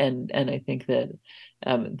I think that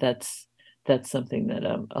that's something that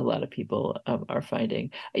a lot of people are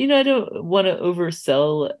finding. I don't want to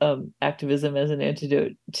oversell activism as an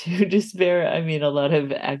antidote to despair. I mean, a lot of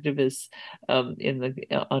activists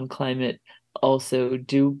on climate also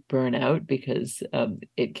do burn out, because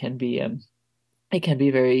it can be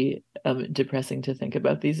very depressing to think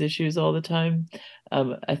about these issues all the time.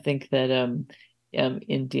 I think that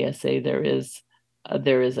in DSA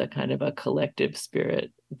there is a kind of a collective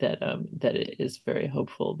spirit that is very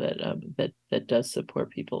hopeful, that does support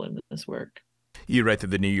people in this work. You write that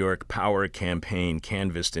the New York Power campaign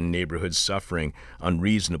canvassed in neighborhoods suffering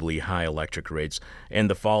unreasonably high electric rates and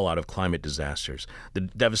the fallout of climate disasters. The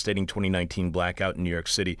devastating 2019 blackout in New York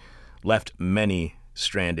City left many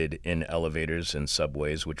stranded in elevators and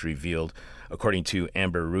subways, which revealed, according to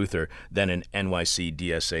Amber Ruther, then an NYC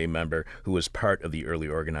DSA member who was part of the early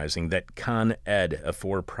organizing, that Con Ed, a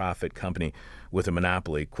for-profit company with a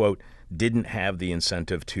monopoly, quote, didn't have the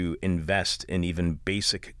incentive to invest in even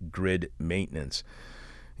basic grid maintenance.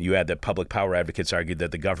 You add that public power advocates argued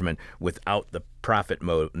that the government, without the profit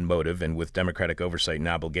motive and with democratic oversight and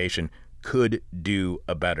obligation, could do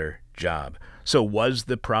a better job. So was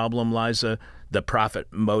the problem, Liza, the profit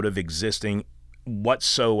motive existing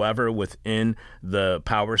whatsoever within the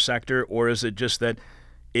power sector, or is it just that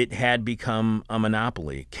it had become a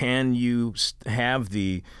monopoly? Can you have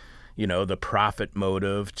the profit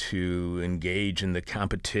motive to engage in the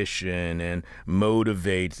competition and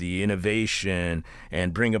motivate the innovation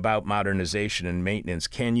and bring about modernization and maintenance?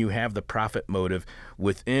 Can you have the profit motive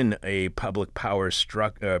within a public power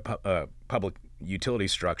public utility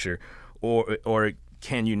structure, or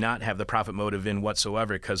can you not have the profit motive in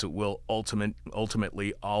whatsoever, because it will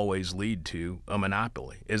ultimately always lead to a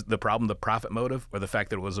monopoly? Is the problem the profit motive or the fact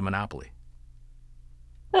that it was a monopoly?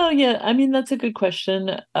 Oh yeah, I mean, that's a good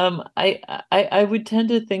question. I would tend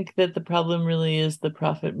to think that the problem really is the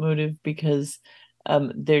profit motive, because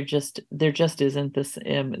there just isn't this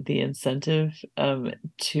the incentive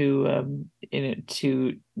to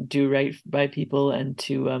do right by people, and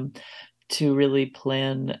to really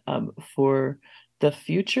plan for the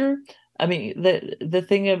future. I mean, the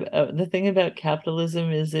thing about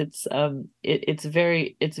capitalism is it's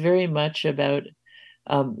very much about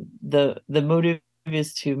the motive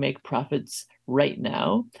is to make profits right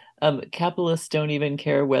now. capitalists don't even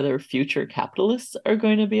care whether future capitalists are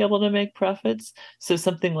going to be able to make profits. So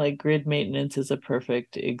something like grid maintenance is a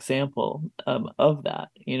perfect example of that.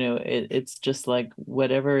 It's just like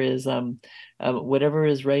whatever is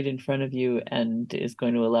right in front of you and is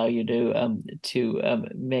going to allow you to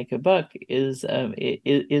make a buck is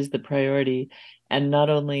the priority. And not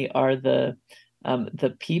only are the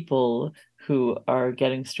people who are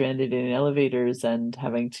getting stranded in elevators and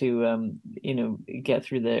having to get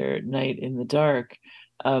through their night in the dark,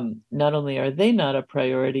 not only are they not a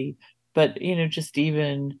priority, but just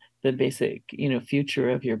even the basic future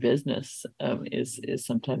of your business is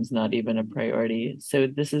sometimes not even a priority. So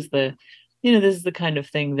this is the kind of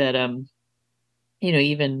thing that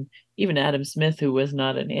even Adam Smith, who was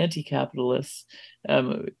not an anti-capitalist,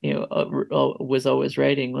 was always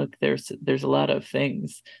writing, look, there's a lot of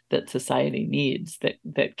things that society needs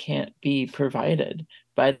that can't be provided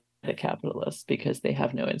by the capitalists because they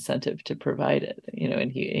have no incentive to provide it.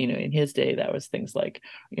 And in his day, that was things like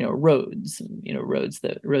roads, roads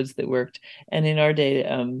that worked. And in our day,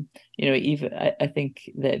 even I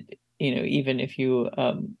think that even if you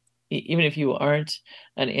aren't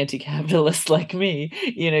an anti-capitalist like me,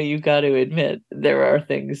 you got to admit there are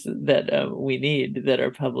things that we need that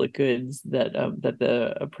are public goods that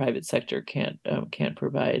the private sector can't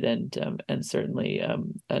provide, and certainly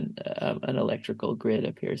an electrical grid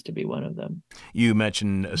appears to be one of them. You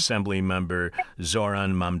mentioned Assembly Member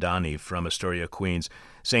Zoran Mamdani from Astoria, Queens,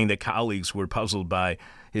 saying that colleagues were puzzled by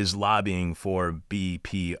his lobbying for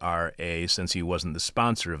BPRA since he wasn't the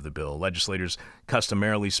sponsor of the bill. Legislators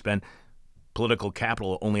customarily spend political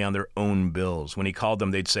capital only on their own bills. When he called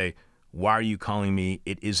them, they'd say, "Why are you calling me?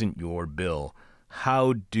 It isn't your bill."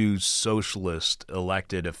 How do socialist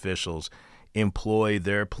elected officials employ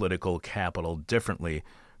their political capital differently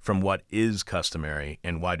from what is customary,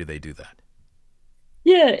 and why do they do that?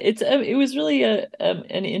 Yeah, it was really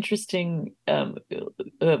an interesting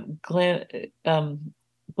glan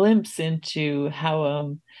glimpse into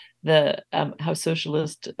how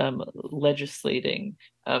socialist legislating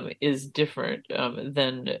is different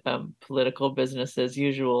than political business as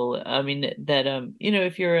usual. I mean that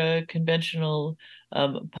if you're a conventional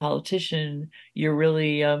politician, you're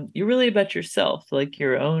really about yourself, like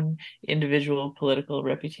your own individual political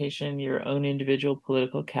reputation, your own individual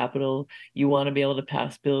political capital. You want to be able to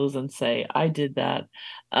pass bills and say, I did that.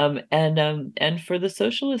 And for the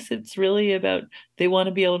socialists, it's really about, they want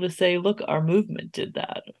to be able to say, look, our movement did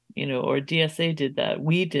that, or DSA did that,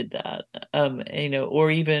 we did that,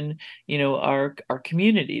 or even, our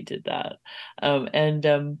community did that.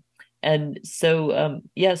 And so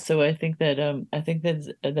yeah, so I think that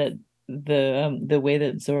the way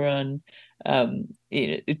that Zoran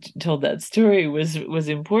told that story was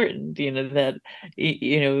important, that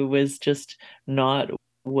it was just not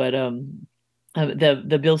what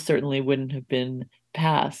the bill certainly wouldn't have been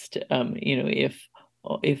passed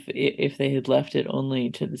if they had left it only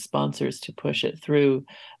to the sponsors to push it through.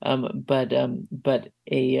 But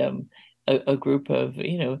a group of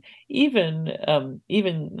even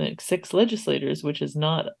like 6 legislators, which is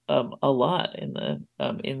not a lot in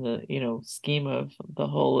the scheme of the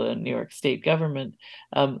whole New York State government,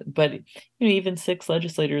 but even 6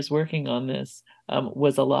 legislators working on this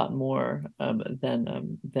was a lot more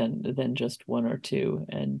than just one or two.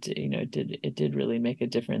 And it did really make a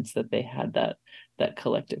difference that they had that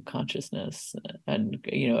collective consciousness, and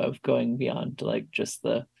of going beyond like just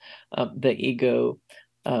the ego,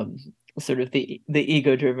 um, sort of the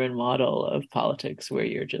ego-driven model of politics where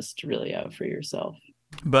you're just really out for yourself.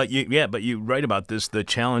 But you write about this, the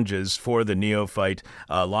challenges for the neophyte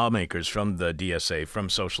lawmakers from the DSA, from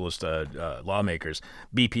socialist lawmakers.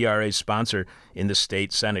 BPRA's sponsor in the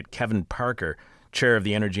state Senate, Kevin Parker, chair of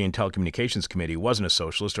the Energy and Telecommunications Committee, wasn't a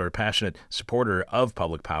socialist or a passionate supporter of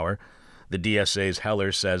public power. The DSA's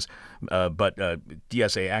Heller says, but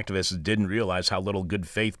DSA activists didn't realize how little good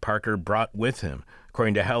faith Parker brought with him.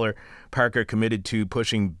 According to Heller, Parker committed to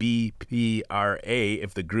pushing BPRA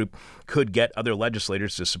if the group could get other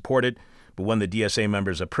legislators to support it. But when the DSA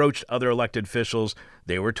members approached other elected officials,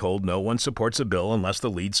 they were told no one supports a bill unless the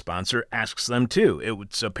lead sponsor asks them to. It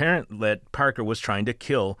was apparent that Parker was trying to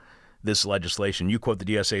kill this legislation. You quote the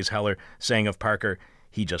DSA's Heller saying of Parker,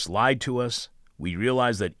 "He just lied to us. We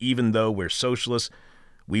realized that even though we're socialists,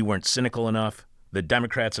 we weren't cynical enough. The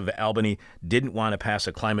Democrats of Albany didn't want to pass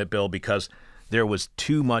a climate bill because there was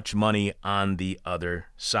too much money on the other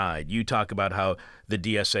side." You talk about how the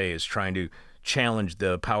DSA is trying to challenge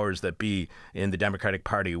the powers that be in the Democratic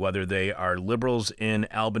Party, whether they are liberals in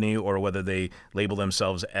Albany or whether they label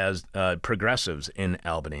themselves as progressives in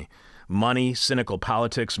Albany. money, cynical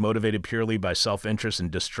politics motivated purely by self-interest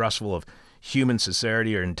and distrustful of human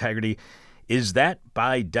sincerity or integrity, is that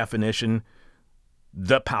by definition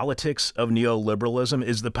the politics of neoliberalism?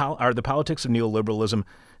 Are the politics of neoliberalism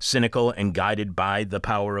cynical and guided by the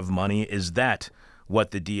power of money? Is that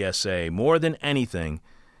what the DSA, more than anything,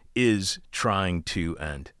 is trying to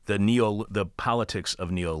end? The politics of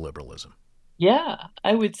neoliberalism. Yeah,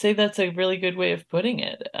 I would say that's a really good way of putting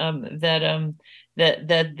it. That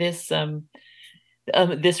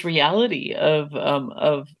this reality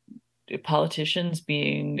of politicians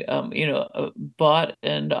being bought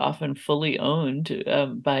and often fully owned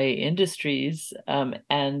by industries, and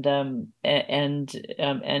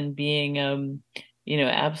being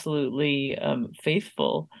absolutely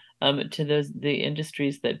faithful to the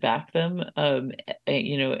industries that back them, and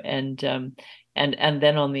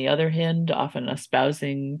then on the other hand, often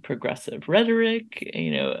espousing progressive rhetoric,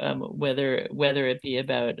 whether it be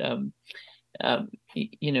about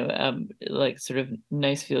like sort of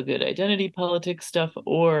nice feel good identity politics stuff,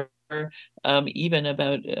 or even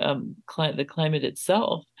about the climate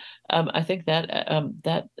itself. I think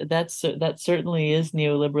that certainly is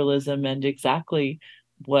neoliberalism, and exactly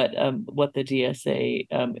what the DSA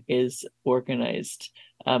is organized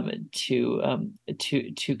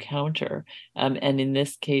to counter. And in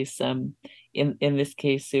this case,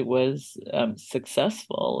 it was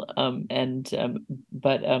successful, and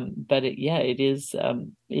but it is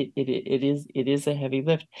a heavy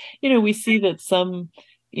lift. We see that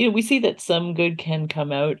some good can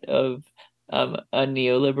come out of a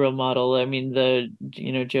neoliberal model. I mean, Joe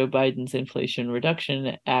Biden's Inflation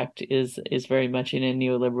Reduction Act is very much in a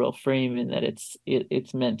neoliberal frame, in that it's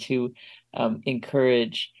meant to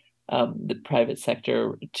encourage the private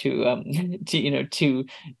sector to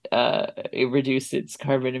reduce its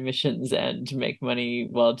carbon emissions and to make money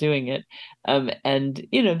while doing it. And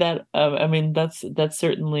that I mean, that's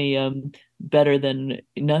certainly better than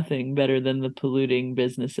nothing, better than the polluting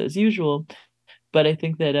business as usual. But I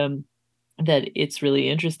think that it's really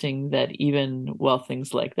interesting that even while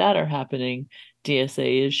things like that are happening,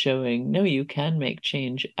 DSA is showing, no, you can make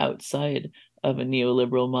change outside of a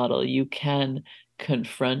neoliberal model. You can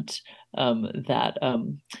confront that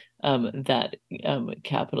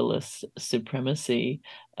capitalist supremacy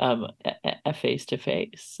face to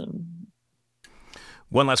face.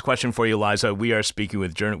 One last question for you, Liza. We have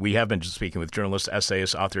been speaking with journalist,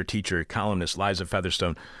 essayist, author, teacher, columnist Liza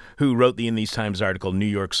Featherstone, who wrote the In These Times article, New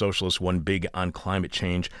York Socialists Won Big on Climate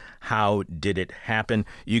Change. How did it happen?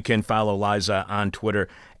 You can follow Liza on Twitter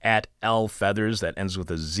at @LFeathers. That ends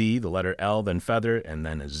with a Z, the letter L, then feather, and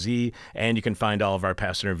then a Z. And you can find all of our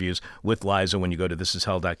past interviews with Liza when you go to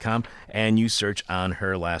thisishell.com and you search on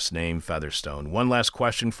her last name, Featherstone. One last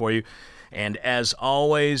question for you. And as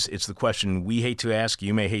always, it's the question we hate to ask.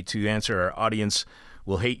 You may hate to answer. Our audience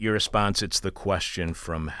will hate your response. It's the question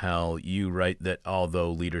from hell. You write that although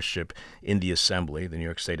leadership in the Assembly, the New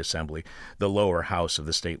York State Assembly, the lower house of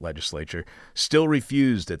the state legislature, still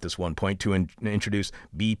refused at this one point to introduce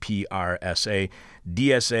BPRSA,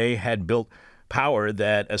 DSA had built power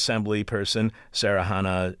that Assembly person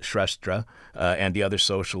Sarahana Shrestha and the other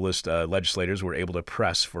socialist legislators were able to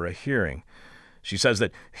press for a hearing. She says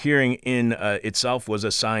that hearing in itself was a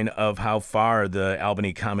sign of how far the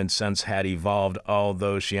Albany common sense had evolved,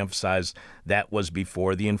 although she emphasized that was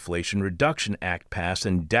before the Inflation Reduction Act passed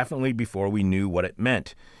and definitely before we knew what it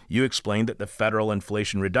meant. You explained that the Federal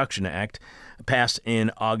Inflation Reduction Act, passed in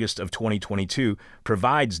August of 2022,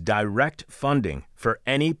 provides direct funding for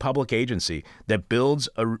any public agency that builds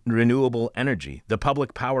renewable energy. The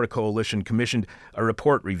Public Power Coalition commissioned a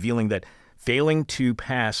report revealing that failing to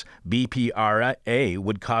pass BPRA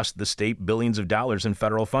would cost the state billions of dollars in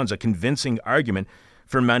federal funds, a convincing argument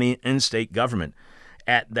for money in state government.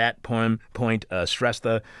 At that point,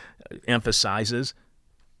 Shrestha emphasizes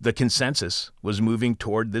the consensus was moving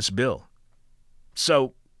toward this bill.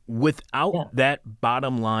 So without that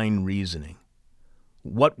bottom line reasoning,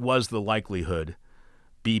 what was the likelihood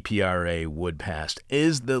BPRA would pass?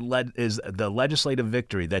 Is the legislative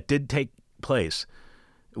victory that did take place,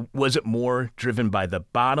 was it more driven by the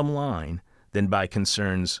bottom line than by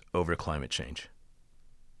concerns over climate change?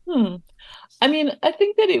 I mean, I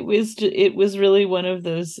think that it was really one of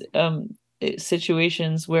those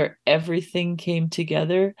situations where everything came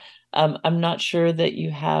together. I'm not sure that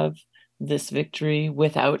you have this victory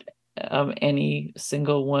without any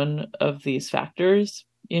single one of these factors.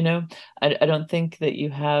 I don't think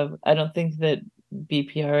that I don't think that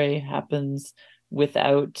BPRA happens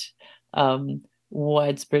without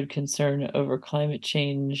widespread concern over climate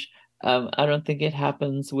change. I don't think it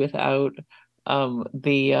happens without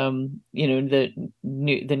The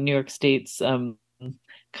New York State's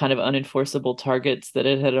kind of unenforceable targets that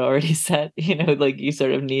it had already set. Like you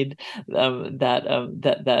sort of need that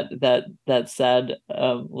sad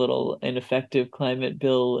little ineffective climate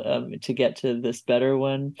bill to get to this better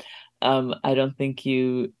one. I don't think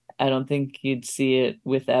you'd see it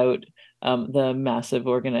without the massive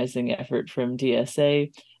organizing effort from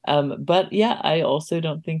DSA. But yeah, I also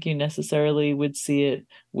don't think you necessarily would see it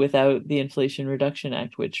without the Inflation Reduction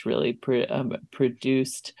Act, which really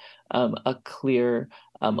produced a clear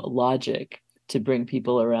logic to bring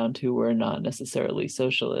people around who were not necessarily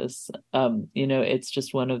socialists. It's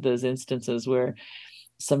just one of those instances where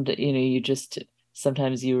you just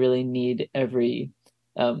sometimes you really need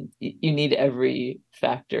you need every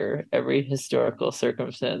factor, every historical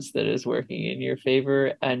circumstance that is working in your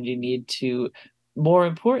favor, and you need to, more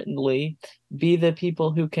importantly, be the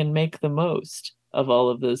people who can make the most of all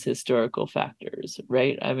of those historical factors,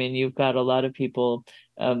 right? I mean, you've got a lot of people,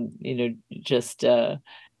 just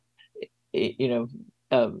you know,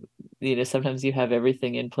 sometimes you have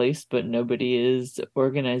everything in place, but nobody is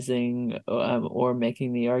organizing or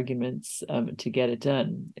making the arguments to get it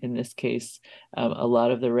done. In this case, a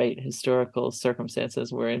lot of the right historical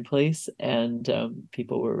circumstances were in place, and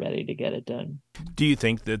people were ready to get it done. Do you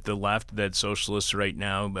think that the left, that socialists right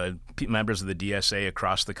now, members of the DSA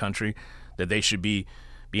across the country, that they should be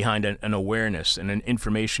behind an awareness and an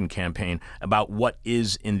information campaign about what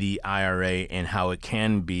is in the IRA and how it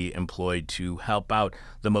can be employed to help out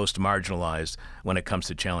the most marginalized when it comes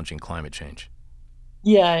to challenging climate change?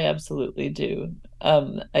 Yeah, I absolutely do.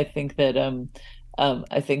 I think that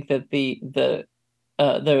the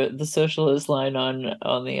socialist line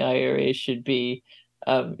on the IRA should be,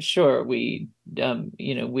 sure, we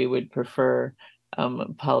would prefer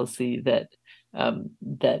policy that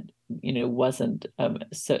wasn't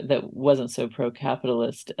so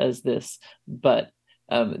pro-capitalist as this, but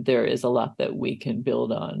there is a lot that we can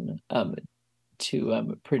build on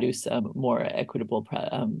to produce more equitable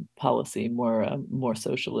policy, more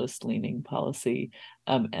socialist leaning policy,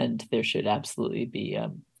 and there should absolutely be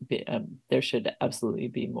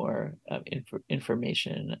more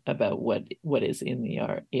information about what is in the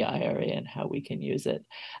IRA and how we can use it.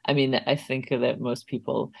 I mean, I think that most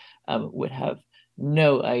people would have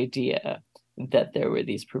no idea that there were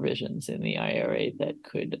these provisions in the IRA that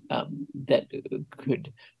could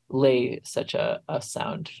lay such a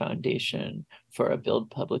sound foundation for a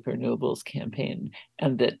Build Public Renewables campaign,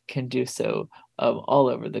 and that can do so all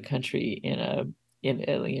over the country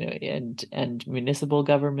and municipal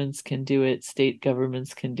governments can do it, state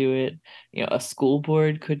governments can do it, a school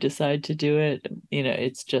board could decide to do it.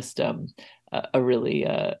 It's just a really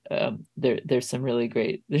there's some really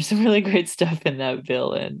great stuff in that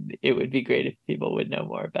bill, and it would be great if people would know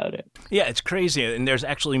more about it. Yeah, it's crazy, and there's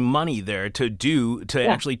actually money there to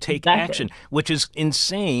actually take exactly. action, which is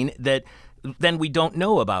insane that then we don't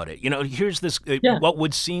know about it. Here's this what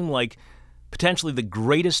would seem like potentially the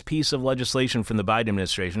greatest piece of legislation from the Biden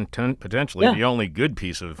administration, potentially the only good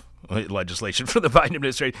piece of legislation for the Biden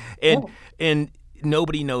administration, and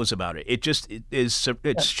nobody knows about it.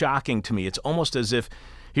 It's shocking to me. It's almost as if,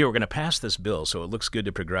 here, we're going to pass this bill so it looks good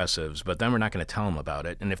to progressives, but then we're not going to tell them about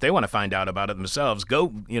it. And if they want to find out about it themselves,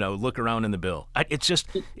 go, look around in the bill.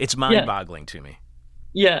 It's mind-boggling to me.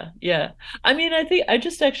 Yeah. I mean, I think I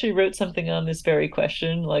just actually wrote something on this very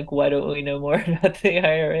question, like, why don't we know more about the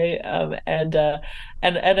IRA? And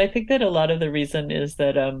I think that a lot of the reason is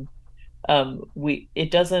that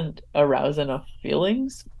it doesn't arouse enough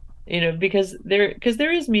feelings, because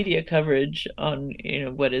there is media coverage on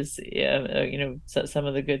what is some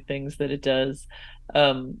of the good things that it does,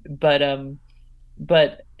 but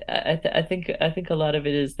I think a lot of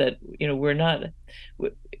it is that we're not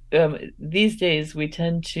these days we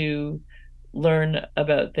tend to learn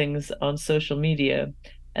about things on social media,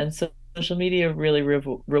 and social media really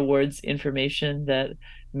rewards information that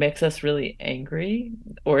makes us really angry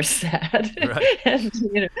or sad. Right. And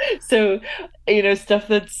so stuff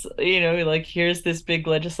that's like, here's this big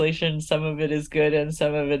legislation, some of it is good and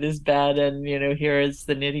some of it is bad, and here is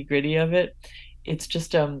the nitty-gritty of it. It's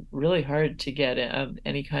just really hard to get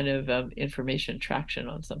any kind of information traction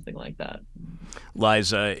on something like that.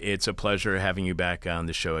 Liza, it's a pleasure having you back on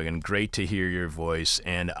the show again. Great to hear your voice,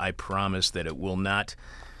 and I promise that it will not.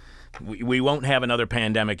 We won't have another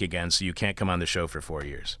pandemic again, so you can't come on the show for 4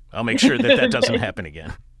 years. I'll make sure that doesn't happen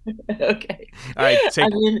again. Okay. All right. I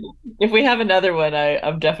mean, if we have another one,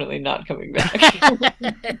 I'm definitely not coming back.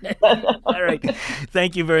 All right.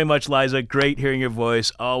 Thank you very much, Liza. Great hearing your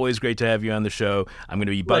voice. Always great to have you on the show. I'm going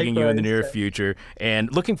to be bugging you in the near future,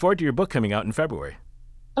 and looking forward to your book coming out in February.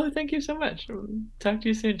 Oh, thank you so much. Talk to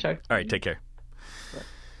you soon, Chuck. All right, take care.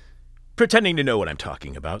 Pretending to know what I'm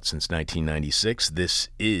talking about since 1996, this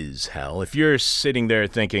is hell. If you're sitting there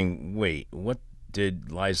thinking, wait, what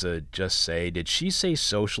did Liza just say? Did she say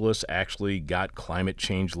socialists actually got climate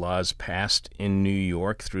change laws passed in New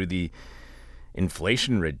York through the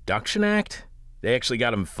Inflation Reduction Act? They actually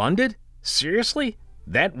got them funded? Seriously?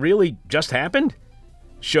 That really just happened?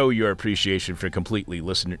 Show your appreciation for completely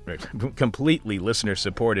listener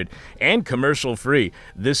supported and commercial free.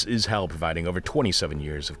 This is Hell, providing over 27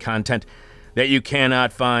 years of content that you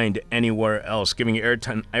cannot find anywhere else, giving you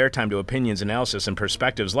airtime to opinions, analysis, and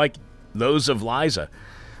perspectives like those of Liza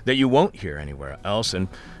that you won't hear anywhere else, and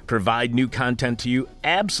provide new content to you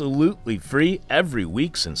absolutely free every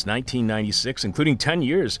week since 1996, including 10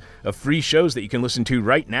 years of free shows that you can listen to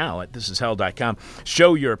right now at thisishell.com.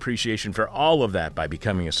 Show your appreciation for all of that by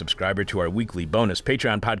becoming a subscriber to our weekly bonus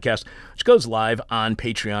Patreon podcast, which goes live on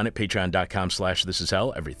Patreon at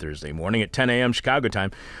patreon.com/thisishell every Thursday morning at 10 a.m. Chicago time.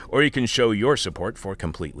 Or you can show your support for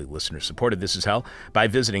completely listener-supported This Is Hell by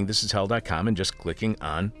visiting thisishell.com and just clicking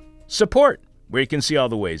on support, where you can see all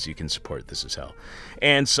the ways you can support This Is Hell.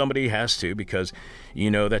 And somebody has to, because you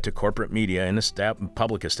know that to corporate media and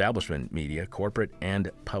public establishment media,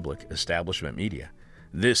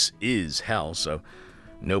 this is hell, so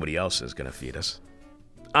nobody else is going to feed us.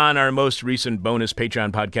 On our most recent bonus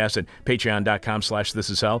Patreon podcast at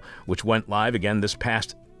patreon.com/thisishell, which went live again this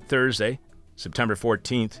past Thursday, September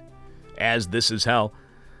 14th, as This Is Hell,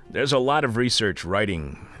 there's a lot of research,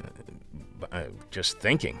 writing, just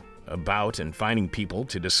thinking about and finding people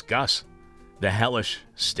to discuss the hellish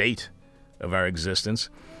state of our existence.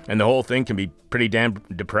 And the whole thing can be pretty damn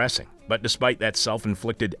depressing. But despite that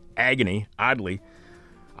self-inflicted agony, oddly,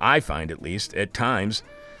 I find at least, at times,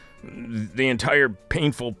 the entire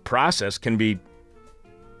painful process can be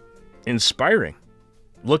inspiring.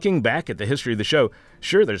 Looking back at the history of the show,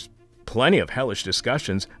 sure, there's plenty of hellish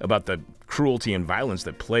discussions about the cruelty and violence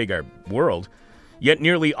that plague our world, yet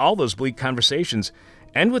nearly all those bleak conversations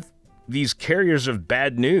end with these carriers of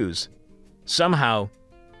bad news somehow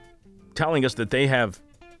telling us that they have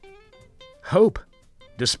hope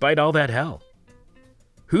despite all that hell.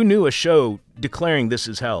 Who knew a show declaring This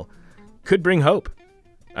Is Hell could bring hope?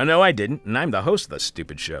 I know I didn't, and I'm the host of the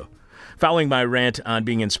stupid show. Following my rant on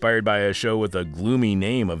being inspired by a show with a gloomy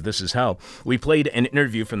name of This Is Hell, we played an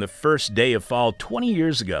interview from the first day of fall 20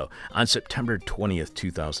 years ago on September 20th,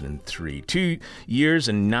 2003. 2 years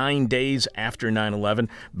and 9 days after 9/11.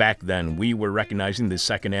 Back then, we were recognizing the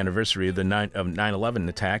second anniversary of the 9/11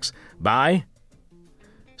 attacks by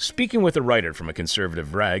speaking with a writer from a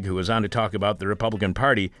conservative rag who was on to talk about the Republican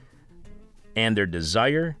Party and their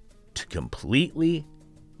desire to completely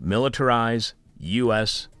militarize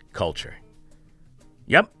U.S. culture.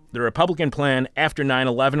 Yep, the Republican plan after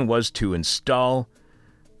 9/11 was to install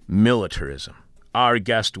militarism. Our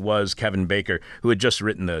guest was Kevin Baker, who had just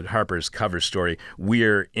written the Harper's cover story,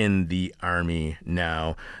 We're in the Army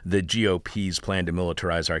Now, the GOP's plan to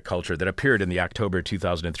militarize our culture, that appeared in the October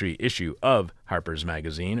 2003 issue of Harper's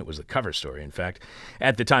Magazine. It was the cover story, in fact.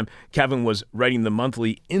 At the time, Kevin was writing the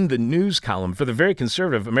monthly In the News column for the very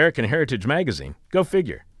conservative American Heritage Magazine. Go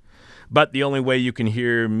figure. But the only way you can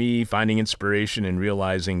hear me finding inspiration and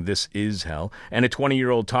realizing this is hell, and a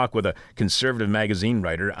 20-year-old talk with a conservative magazine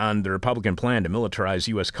writer on the Republican plan to militarize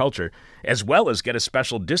U.S. culture, as well as get a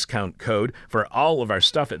special discount code for all of our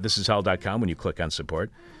stuff at thisishell.com when you click on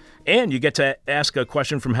support. And you get to ask a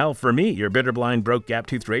question from hell for me, your bitter, blind, broke,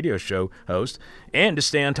 gap-toothed radio show host, and to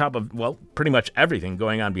stay on top of, well, pretty much everything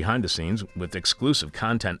going on behind the scenes with exclusive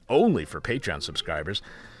content only for Patreon subscribers.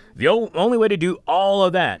 The only way to do all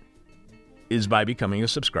of that is by becoming a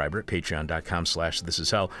subscriber at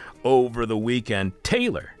patreon.com/thisishell. Over the weekend,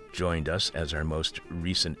 Taylor joined us as our most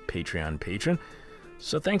recent Patreon patron.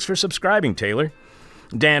 So thanks for subscribing, Taylor.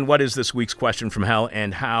 Dan, what is this week's question from hell,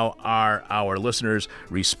 and how are our listeners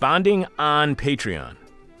responding on Patreon?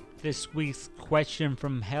 This week's question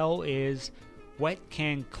from hell is, what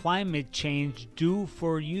can climate change do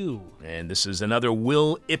for you? And this is another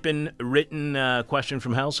Will Ippen written question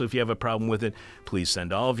from hell, so if you have a problem with it, please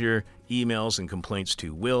send all of your emails and complaints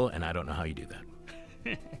to Will, and I don't know how you do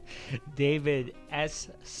that. David S.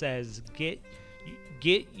 says, get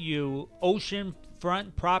you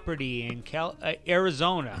oceanfront property in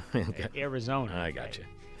Arizona. Okay. Arizona. I got you.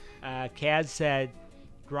 Kaz said,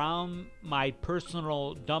 drown my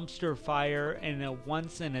personal dumpster fire in a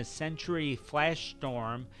once-in-a-century flash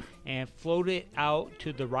storm and float it out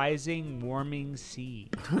to the rising, warming sea.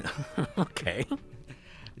 Okay.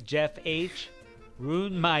 Jeff H.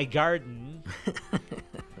 ruin my garden.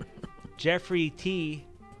 Jeffrey T.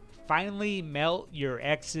 finally melt your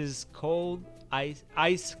ex's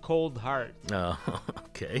ice cold heart. Oh,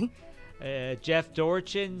 okay. Jeff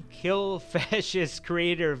Dorchin, kill fascist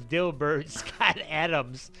creator of Dilbert, Scott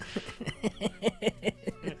Adams.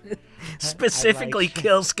 Specifically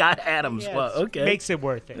kill Scott Adams. Yeah, Well, okay. Makes it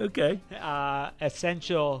worth it. Okay.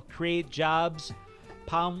 Essential, create jobs.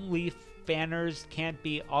 Palm leaf fanners can't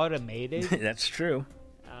be automated. That's true.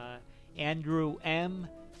 Andrew M.,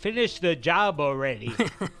 finish the job already.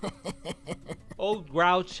 Old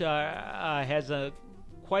Grouch has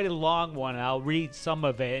quite a long one. I'll read some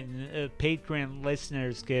of it, and Patreon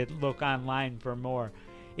listeners could look online for more.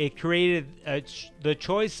 It created the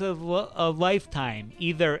choice of a lifetime: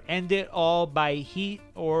 either end it all by heat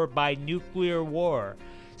or by nuclear war.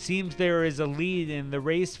 Seems there is a lead in the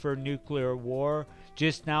race for nuclear war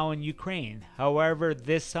just now in Ukraine. However,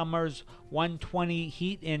 this summer's 120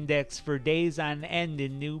 heat index for days on end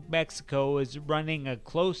in New Mexico is running a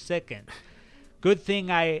close second. Good thing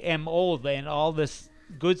I am old and all this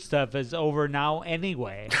good stuff is over now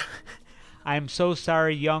anyway. I'm so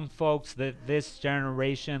sorry, young folks, that this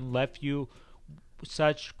generation left you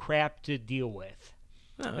such crap to deal with.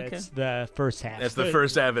 Oh, okay. That's the first half. That's the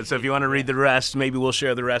first half of it. So if you want to read the rest, maybe we'll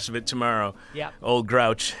share the rest of it tomorrow. Yeah. Old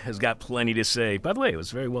Grouch has got plenty to say. By the way, it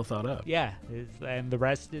was very well thought out. Yeah, and the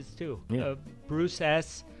rest is too. Yeah. Bruce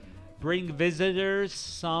S., bring visitors,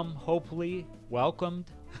 some hopefully welcomed.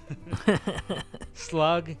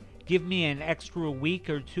 Slug, give me an extra week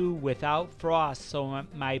or two without frost so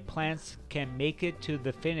my plants can make it to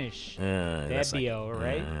the finish. That'd be all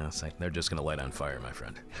right. It's like they're just going to light on fire, my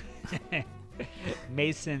friend.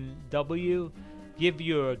 Mason W., give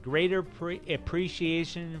you a greater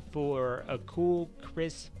appreciation for a cool,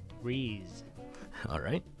 crisp breeze. All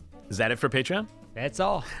right. Is that it for Patreon? That's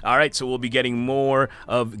all. All right, so we'll be getting more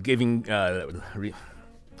of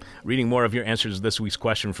reading more of your answers to this week's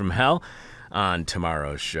question from hell on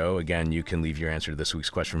tomorrow's show. Again, you can leave your answer to this week's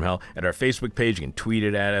question from hell at our Facebook page. You can tweet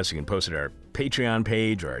it at us. You can post it at our Patreon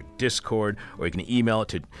page or our Discord, or you can email it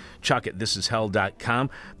to chuck@thisishell.com.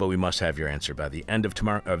 But we must have your answer by the end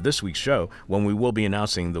of this week's show, when we will be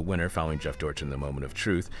announcing the winner following Jeff Dorchin, the moment of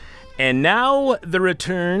truth. And now it's never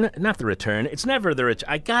the return.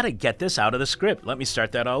 I gotta get this out of the script. Let me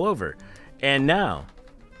start that all over. And now,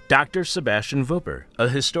 Dr. Sebastian Wupper, a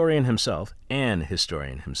historian himself,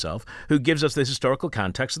 who gives us the historical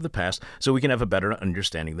context of the past so we can have a better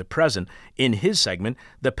understanding of the present in his segment,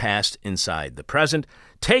 The Past Inside the Present.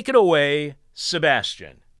 Take it away,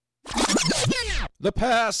 Sebastian. The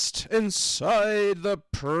past inside the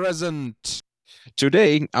present.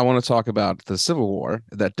 Today, I want to talk about the Civil War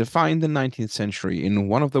that defined the 19th century in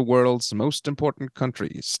one of the world's most important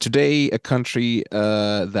countries. Today, a country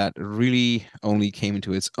that really only came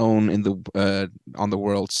into its own on the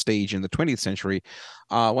world stage in the 20th century,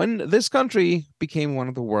 when this country became one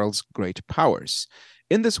of the world's great powers.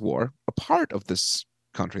 In this war, a part of this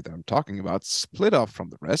country that I'm talking about split off from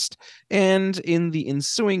the rest, and in the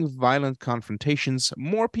ensuing violent confrontations,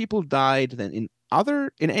 more people died than in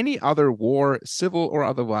any other war, civil or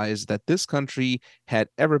otherwise, that this country had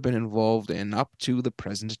ever been involved in up to the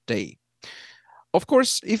present day. Of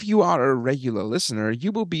course, if you are a regular listener,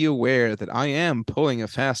 you will be aware that I am pulling a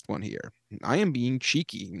fast one here. I am being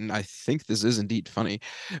cheeky, and I think this is indeed funny,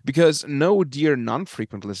 because no, dear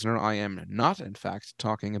non-frequent listener, I am not, in fact,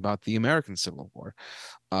 talking about the American Civil War,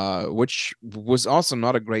 which was also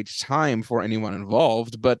not a great time for anyone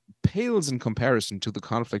involved, but pales in comparison to the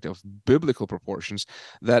conflict of biblical proportions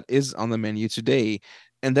that is on the menu today.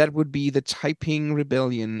 And that would be the Taiping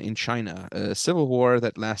Rebellion in China, a civil war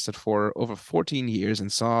that lasted for over 14 years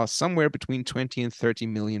and saw somewhere between 20 and 30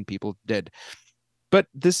 million people dead. But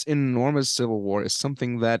this enormous civil war is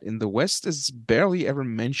something that in the West is barely ever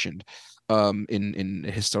mentioned in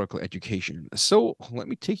historical education. So let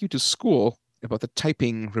me take you to school about the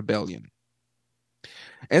Taiping Rebellion.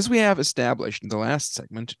 As we have established in the last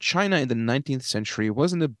segment, China in the 19th century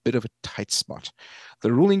was in a bit of a tight spot.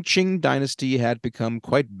 The ruling Qing dynasty had become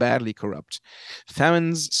quite badly corrupt.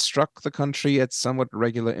 Famines struck the country at somewhat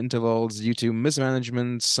regular intervals due to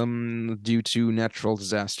mismanagement, some due to natural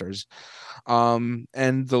disasters. And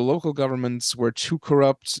the local governments were too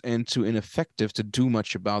corrupt and too ineffective to do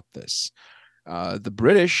much about this. The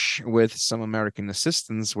British, with some American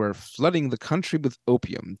assistance, were flooding the country with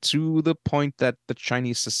opium to the point that the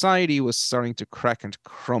Chinese society was starting to crack and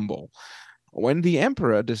crumble. When the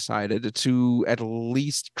emperor decided to at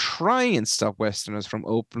least try and stop Westerners from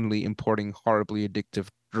openly importing horribly addictive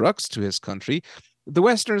drugs to his country, the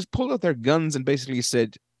Westerners pulled out their guns and basically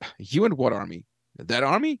said, "You and what army? That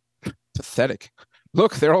army? Pathetic.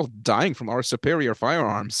 Look, they're all dying from our superior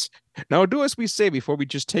firearms. Now do as we say before we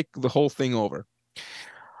just take the whole thing over.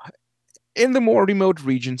 In the more remote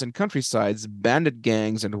regions and countrysides, bandit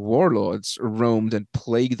gangs and warlords roamed and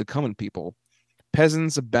plagued the common people.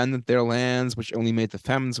 Peasants abandoned their lands, which only made the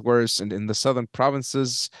famines worse, and in the southern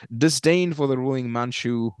provinces, disdain for the ruling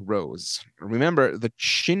Manchu rose. Remember, the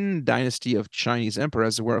Qin dynasty of Chinese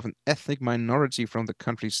emperors were of an ethnic minority from the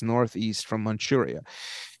country's northeast from Manchuria.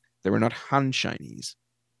 They were not Han Chinese.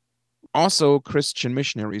 Also, Christian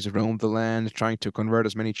missionaries roamed the land, trying to convert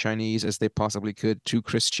as many Chinese as they possibly could to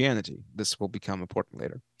Christianity. This will become important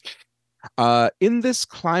later. In this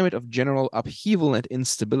climate of general upheaval and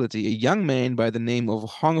instability, a young man by the name of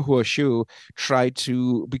Hong Huoshu tried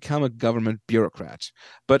to become a government bureaucrat.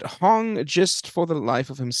 But Hong, just for the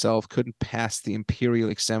life of himself, couldn't pass the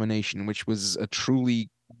imperial examination, which was a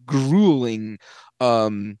truly grueling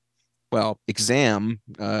exam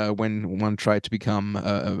when one tried to become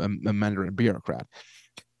a Mandarin bureaucrat.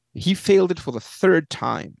 He failed it for the third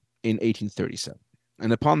time in 1837.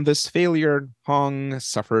 And upon this failure, Hong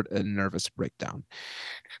suffered a nervous breakdown.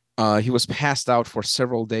 He was passed out for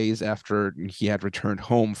several days after he had returned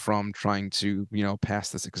home from trying to, pass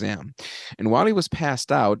this exam. And while he was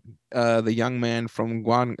passed out, the young man from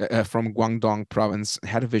Guangdong province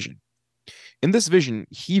had a vision. In this vision,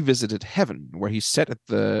 he visited heaven, where he sat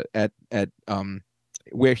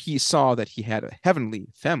where he saw that he had a heavenly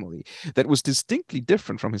family that was distinctly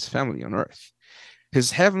different from his family on earth.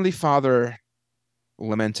 His heavenly father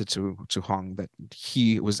lamented to Hong that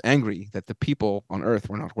he was angry that the people on earth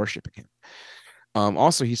were not worshiping him.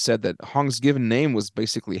 Also, he said that Hong's given name was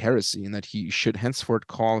basically heresy and that he should henceforth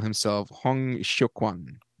call himself Hong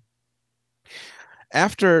Xiuquan.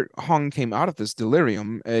 After Hong came out of this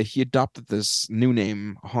delirium, he adopted this new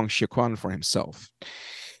name, Hong Xiuquan, for himself.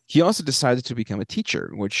 He also decided to become a teacher,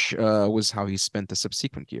 which was how he spent the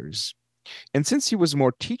subsequent years. And since he was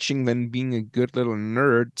more teaching than being a good little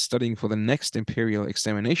nerd studying for the next imperial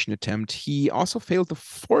examination attempt, he also failed the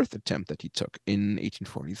fourth attempt that he took in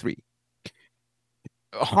 1843.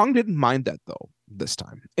 Hong didn't mind that, though, this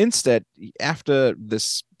time. Instead, after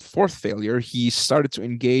this fourth failure, he started to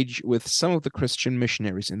engage with some of the Christian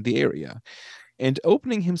missionaries in the area. And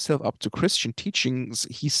opening himself up to Christian teachings,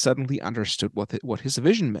 he suddenly understood what his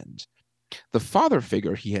vision meant. The father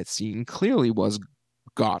figure he had seen clearly was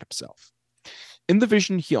God himself. In the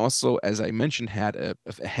vision, he also, as I mentioned, had a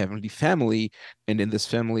heavenly family, and in this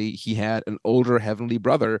family, he had an older heavenly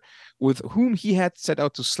brother with whom he had set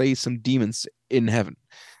out to slay some demons in heaven.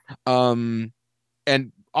 And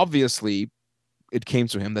obviously, it came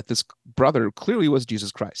to him that this brother clearly was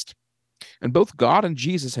Jesus Christ. And both God and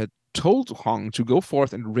Jesus had told Hong to go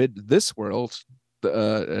forth and rid this world,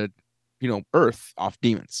 Earth, of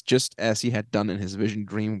demons, just as he had done in his vision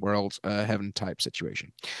dream world, heaven type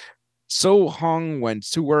situation. So Hong went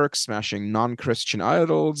to work smashing non-Christian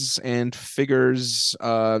idols and figures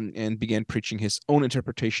and began preaching his own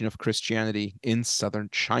interpretation of Christianity in southern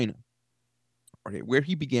China, where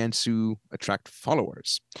he began to attract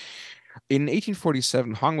followers. In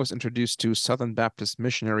 1847, Hong was introduced to Southern Baptist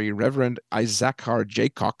missionary Reverend Issachar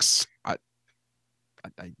Jaycox.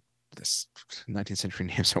 This 19th century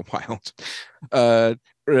names are wild.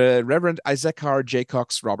 Reverend Issachar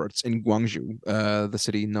Jaycox Roberts in Guangzhou, the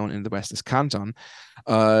city known in the West as Canton,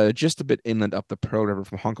 just a bit inland up the Pearl River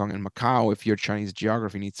from Hong Kong and Macau, if your Chinese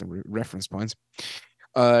geography needs some reference points.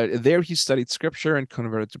 There he studied scripture and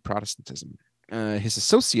converted to Protestantism. His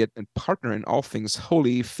associate and partner in all things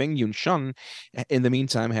holy, Feng Yunshan, in the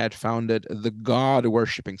meantime had founded the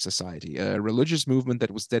God-worshipping Society, a religious movement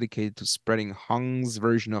that was dedicated to spreading Hong's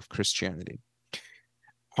version of Christianity.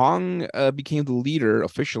 Hong became the leader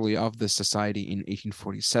officially of this society in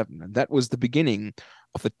 1847, and that was the beginning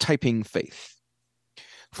of the Taiping faith.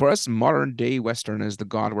 For us modern-day Westerners, the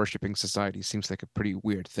God-worshipping society seems like a pretty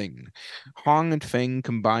weird thing. Hong and Feng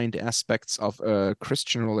combined aspects of a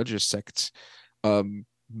Christian religious sect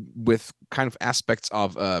with kind of aspects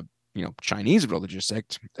of Chinese religious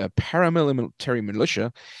sect, a paramilitary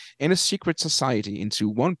militia, and a secret society into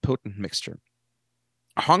one potent mixture.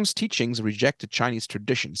 Hong's teachings rejected Chinese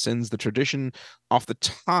tradition, since the tradition of the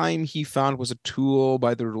time he found was a tool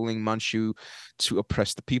by the ruling Manchu to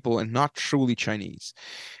oppress the people and not truly Chinese.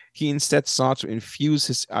 He instead sought to infuse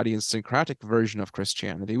his idiosyncratic version of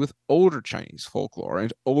Christianity with older Chinese folklore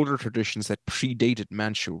and older traditions that predated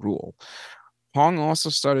Manchu rule. Hong also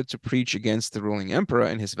started to preach against the ruling emperor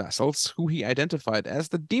and his vassals, who he identified as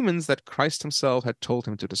the demons that Christ himself had told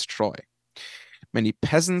him to destroy. Many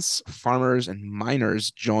peasants, farmers, and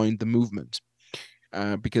miners joined the movement.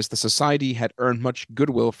 because the society had earned much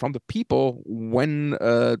goodwill from the people when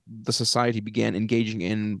the society began engaging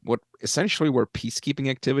in what essentially were peacekeeping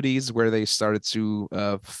activities, where they started to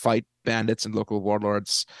fight bandits and local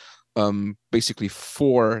warlords, basically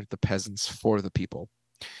for the peasants, for the people.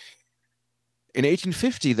 In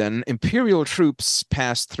 1850, then, imperial troops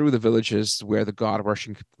passed through the villages where the god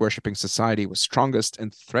worshipping society was strongest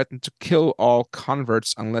and threatened to kill all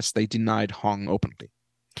converts unless they denied Hong openly.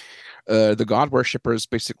 The god worshippers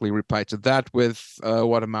basically replied to that with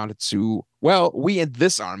what amounted to, well, we and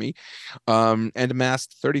this army, and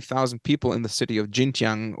amassed 30,000 people in the city of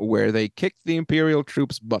Jinjiang, where they kicked the imperial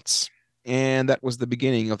troops' butts. And that was the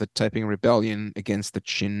beginning of the Taiping Rebellion against the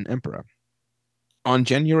Qin Emperor. On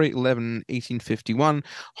January 11, 1851,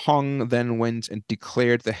 Hong then went and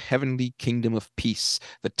declared the Heavenly Kingdom of Peace,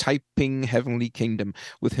 the Taiping Heavenly Kingdom,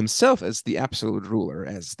 with himself as the absolute ruler,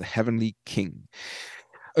 as the Heavenly King.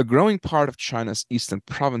 A growing part of China's eastern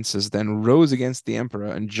provinces then rose against the emperor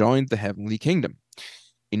and joined the Heavenly Kingdom.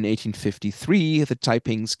 In 1853, the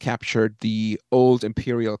Taipings captured the old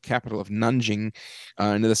imperial capital of Nanjing,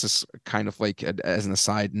 and this is kind of like, as an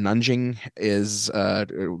aside, Nanjing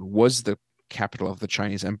was the capital of the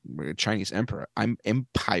Chinese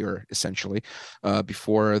empire, essentially,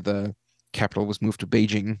 before the capital was moved to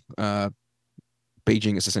Beijing.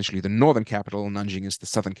 Beijing is essentially the northern capital. Nanjing is the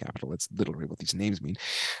southern capital. It's literally what these names mean.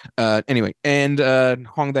 Anyway, and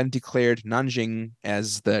Hong then declared Nanjing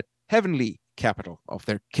as the heavenly capital of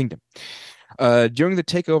their kingdom. During the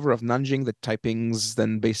takeover of Nanjing, the Taipings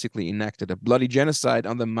then basically enacted a bloody genocide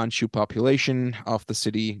on the Manchu population of the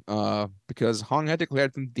city because Hong had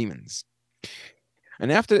declared them demons.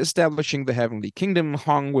 And after establishing the Heavenly Kingdom,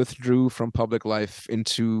 Hong withdrew from public life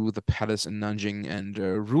into the palace in Nanjing and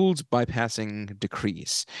ruled by passing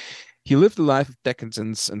decrees. He lived a life of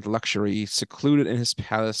decadence and luxury, secluded in his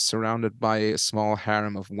palace, surrounded by a small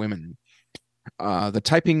harem of women. The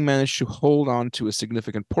Taiping managed to hold on to a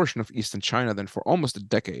significant portion of eastern China then for almost a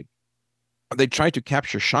decade. They tried to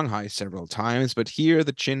capture Shanghai several times, but here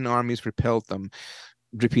the Qin armies repelled them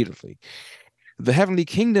repeatedly. The Heavenly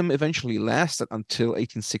Kingdom eventually lasted until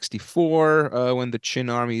 1864, when the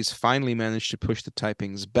Qin armies finally managed to push the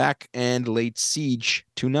Taipings back and laid siege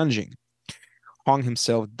to Nanjing. Hong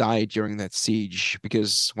himself died during that siege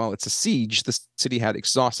because, well, it's a siege. The city had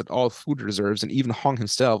exhausted all food reserves, and even Hong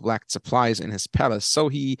himself lacked supplies in his palace, so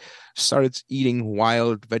he started eating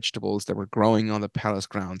wild vegetables that were growing on the palace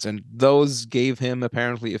grounds, and those gave him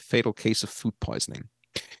apparently a fatal case of food poisoning.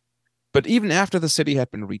 But even after the city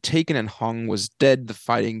had been retaken and Hong was dead, the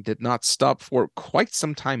fighting did not stop for quite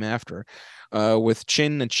some time after, with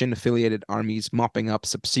Qin and Qin-affiliated armies mopping up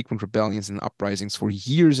subsequent rebellions and uprisings for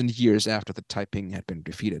years and years after the Taiping had been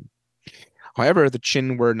defeated. However, the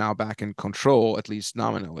Qin were now back in control, at least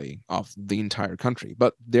nominally, of the entire country,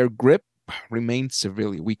 but their grip remained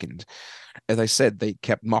severely weakened. As I said, they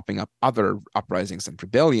kept mopping up other uprisings and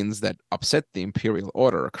rebellions that upset the imperial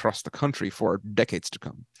order across the country for decades to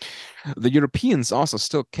come. The Europeans also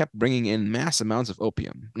still kept bringing in mass amounts of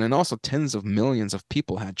opium, and also tens of millions of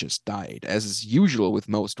people had just died. As is usual with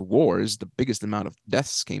most wars, the biggest amount of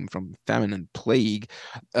deaths came from famine and plague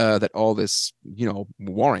that all this,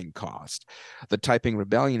 warring caused. The Taiping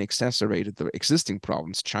Rebellion exacerbated the existing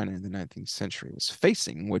problems China in the 19th century was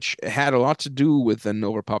facing, which had a lot to do with an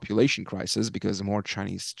overpopulation crisis because more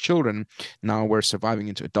Chinese children now were surviving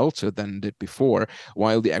into adulthood than did before,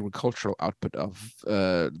 while the agricultural output of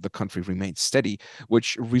the country remained steady,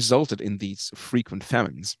 which resulted in these frequent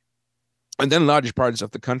famines. And then large parts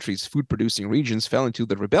of the country's food-producing regions fell into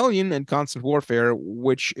the rebellion and constant warfare,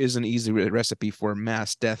 which is an easy recipe for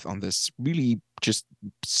mass death on this really just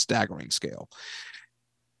staggering scale.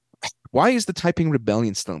 Why is the Taiping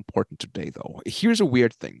Rebellion still important today, though? Here's a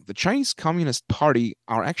weird thing. The Chinese Communist Party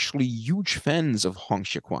are actually huge fans of Hong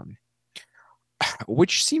Xiuquan,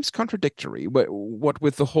 which seems contradictory, but what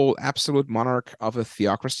with the whole absolute monarch of a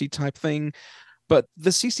theocracy type thing. But the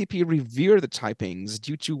CCP revere the Taipings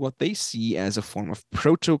due to what they see as a form of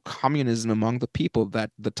proto-communism among the people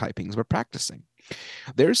that the Taipings were practicing.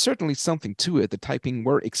 There is certainly something to it. The Taiping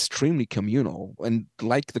were extremely communal, and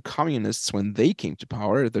like the communists when they came to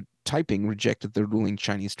power, the Taiping rejected the ruling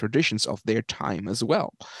Chinese traditions of their time as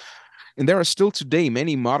well. And there are still today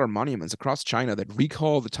many modern monuments across China that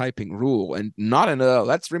recall the Taiping rule, and not in a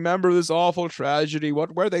let's remember this awful tragedy,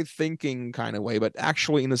 what were they thinking kind of way, but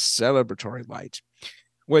actually in a celebratory light.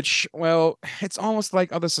 Which, well, it's almost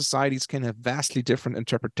like other societies can have vastly different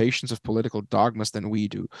interpretations of political dogmas than we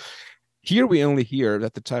do. Here we only hear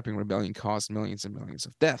that the Taiping Rebellion caused millions and millions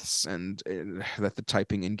of deaths and that the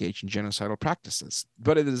Taiping engaged in genocidal practices.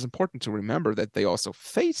 But it is important to remember that they also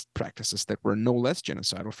faced practices that were no less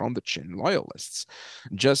genocidal from the Qin loyalists.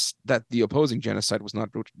 Just that the opposing genocide was not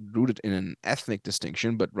rooted in an ethnic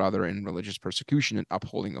distinction, but rather in religious persecution and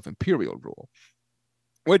upholding of imperial rule.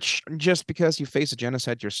 Which, just because you face a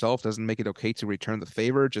genocide yourself doesn't make it okay to return the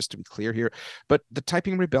favor, just to be clear here. But the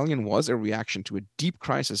Taiping Rebellion was a reaction to a deep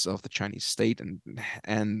crisis of the Chinese state,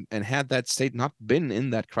 and had that state not been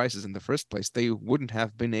in that crisis in the first place, they wouldn't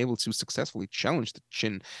have been able to successfully challenge the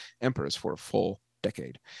Qin emperors for a full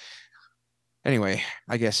decade. Anyway,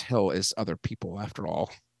 I guess hell is other people after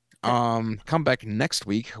all. Come back next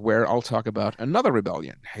week where I'll talk about another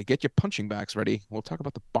rebellion. Hey, get your punching bags ready. We'll talk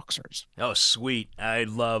about the Boxers. Oh, sweet. I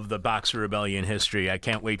love the Boxer Rebellion history. I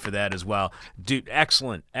can't wait for that as well. Dude,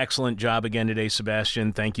 excellent job again today,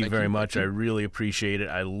 Sebastian. Thank you very much. I really appreciate it.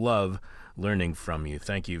 I love learning from you.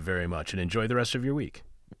 Thank you very much, and enjoy the rest of your week.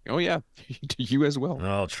 Oh, yeah. You as well.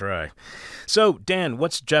 I'll try. So, Dan,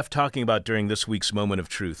 what's Jeff talking about during this week's Moment of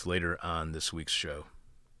Truth later on this week's show?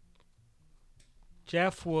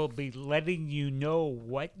 Jeff will be letting you know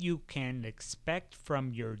what you can expect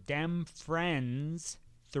from your Dem friends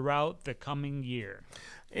throughout the coming year.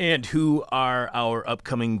 And who are our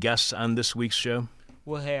upcoming guests on this week's show?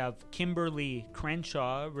 We'll have Kimberly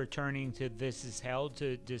Crenshaw returning to This Is Hell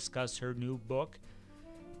to discuss her new book,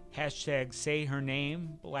 #Say Her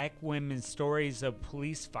Name, Black Women's Stories of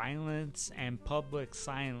Police Violence and Public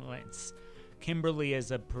Silence. Kimberly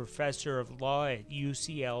is a professor of law at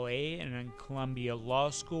UCLA and at Columbia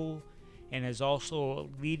Law School, and is also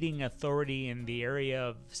a leading authority in the area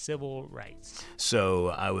of civil rights. So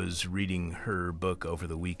I was reading her book over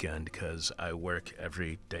the weekend because I work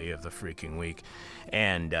every day of the freaking week.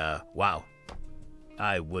 And wow,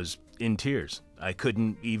 I was in tears. I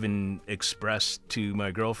couldn't even express to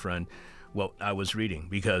my girlfriend what I was reading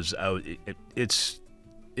because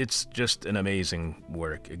it's just an amazing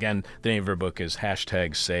work. Again, the name of her book is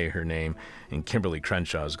 #Say Her Name, and Kimberly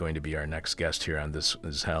Crenshaw is going to be our next guest here on This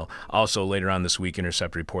Is Hell. Also, later on this week,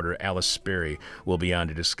 Intercept reporter Alice Sperry will be on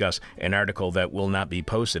to discuss an article that will not be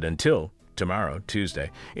posted until tomorrow, Tuesday.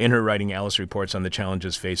 In her writing, Alice reports on the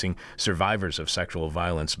challenges facing survivors of sexual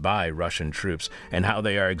violence by Russian troops and how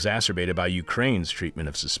they are exacerbated by Ukraine's treatment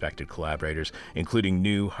of suspected collaborators, including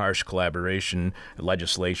new harsh collaboration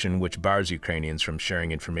legislation which bars Ukrainians from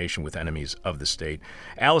sharing information with enemies of the state.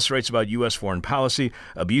 Alice writes about U.S. foreign policy,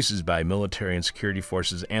 abuses by military and security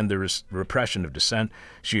forces, and the repression of dissent.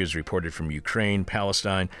 She has reported from Ukraine,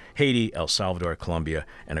 Palestine, Haiti, El Salvador, Colombia,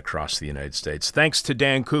 and across the United States. Thanks to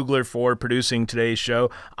Dan Kugler for producing today's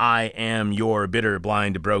show. I am your bitter,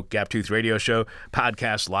 blind, broke, gap-toothed radio show,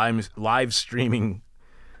 podcast live streaming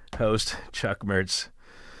host, Chuck Mertz.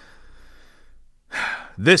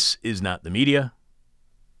 This is not the media.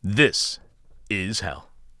 This is hell.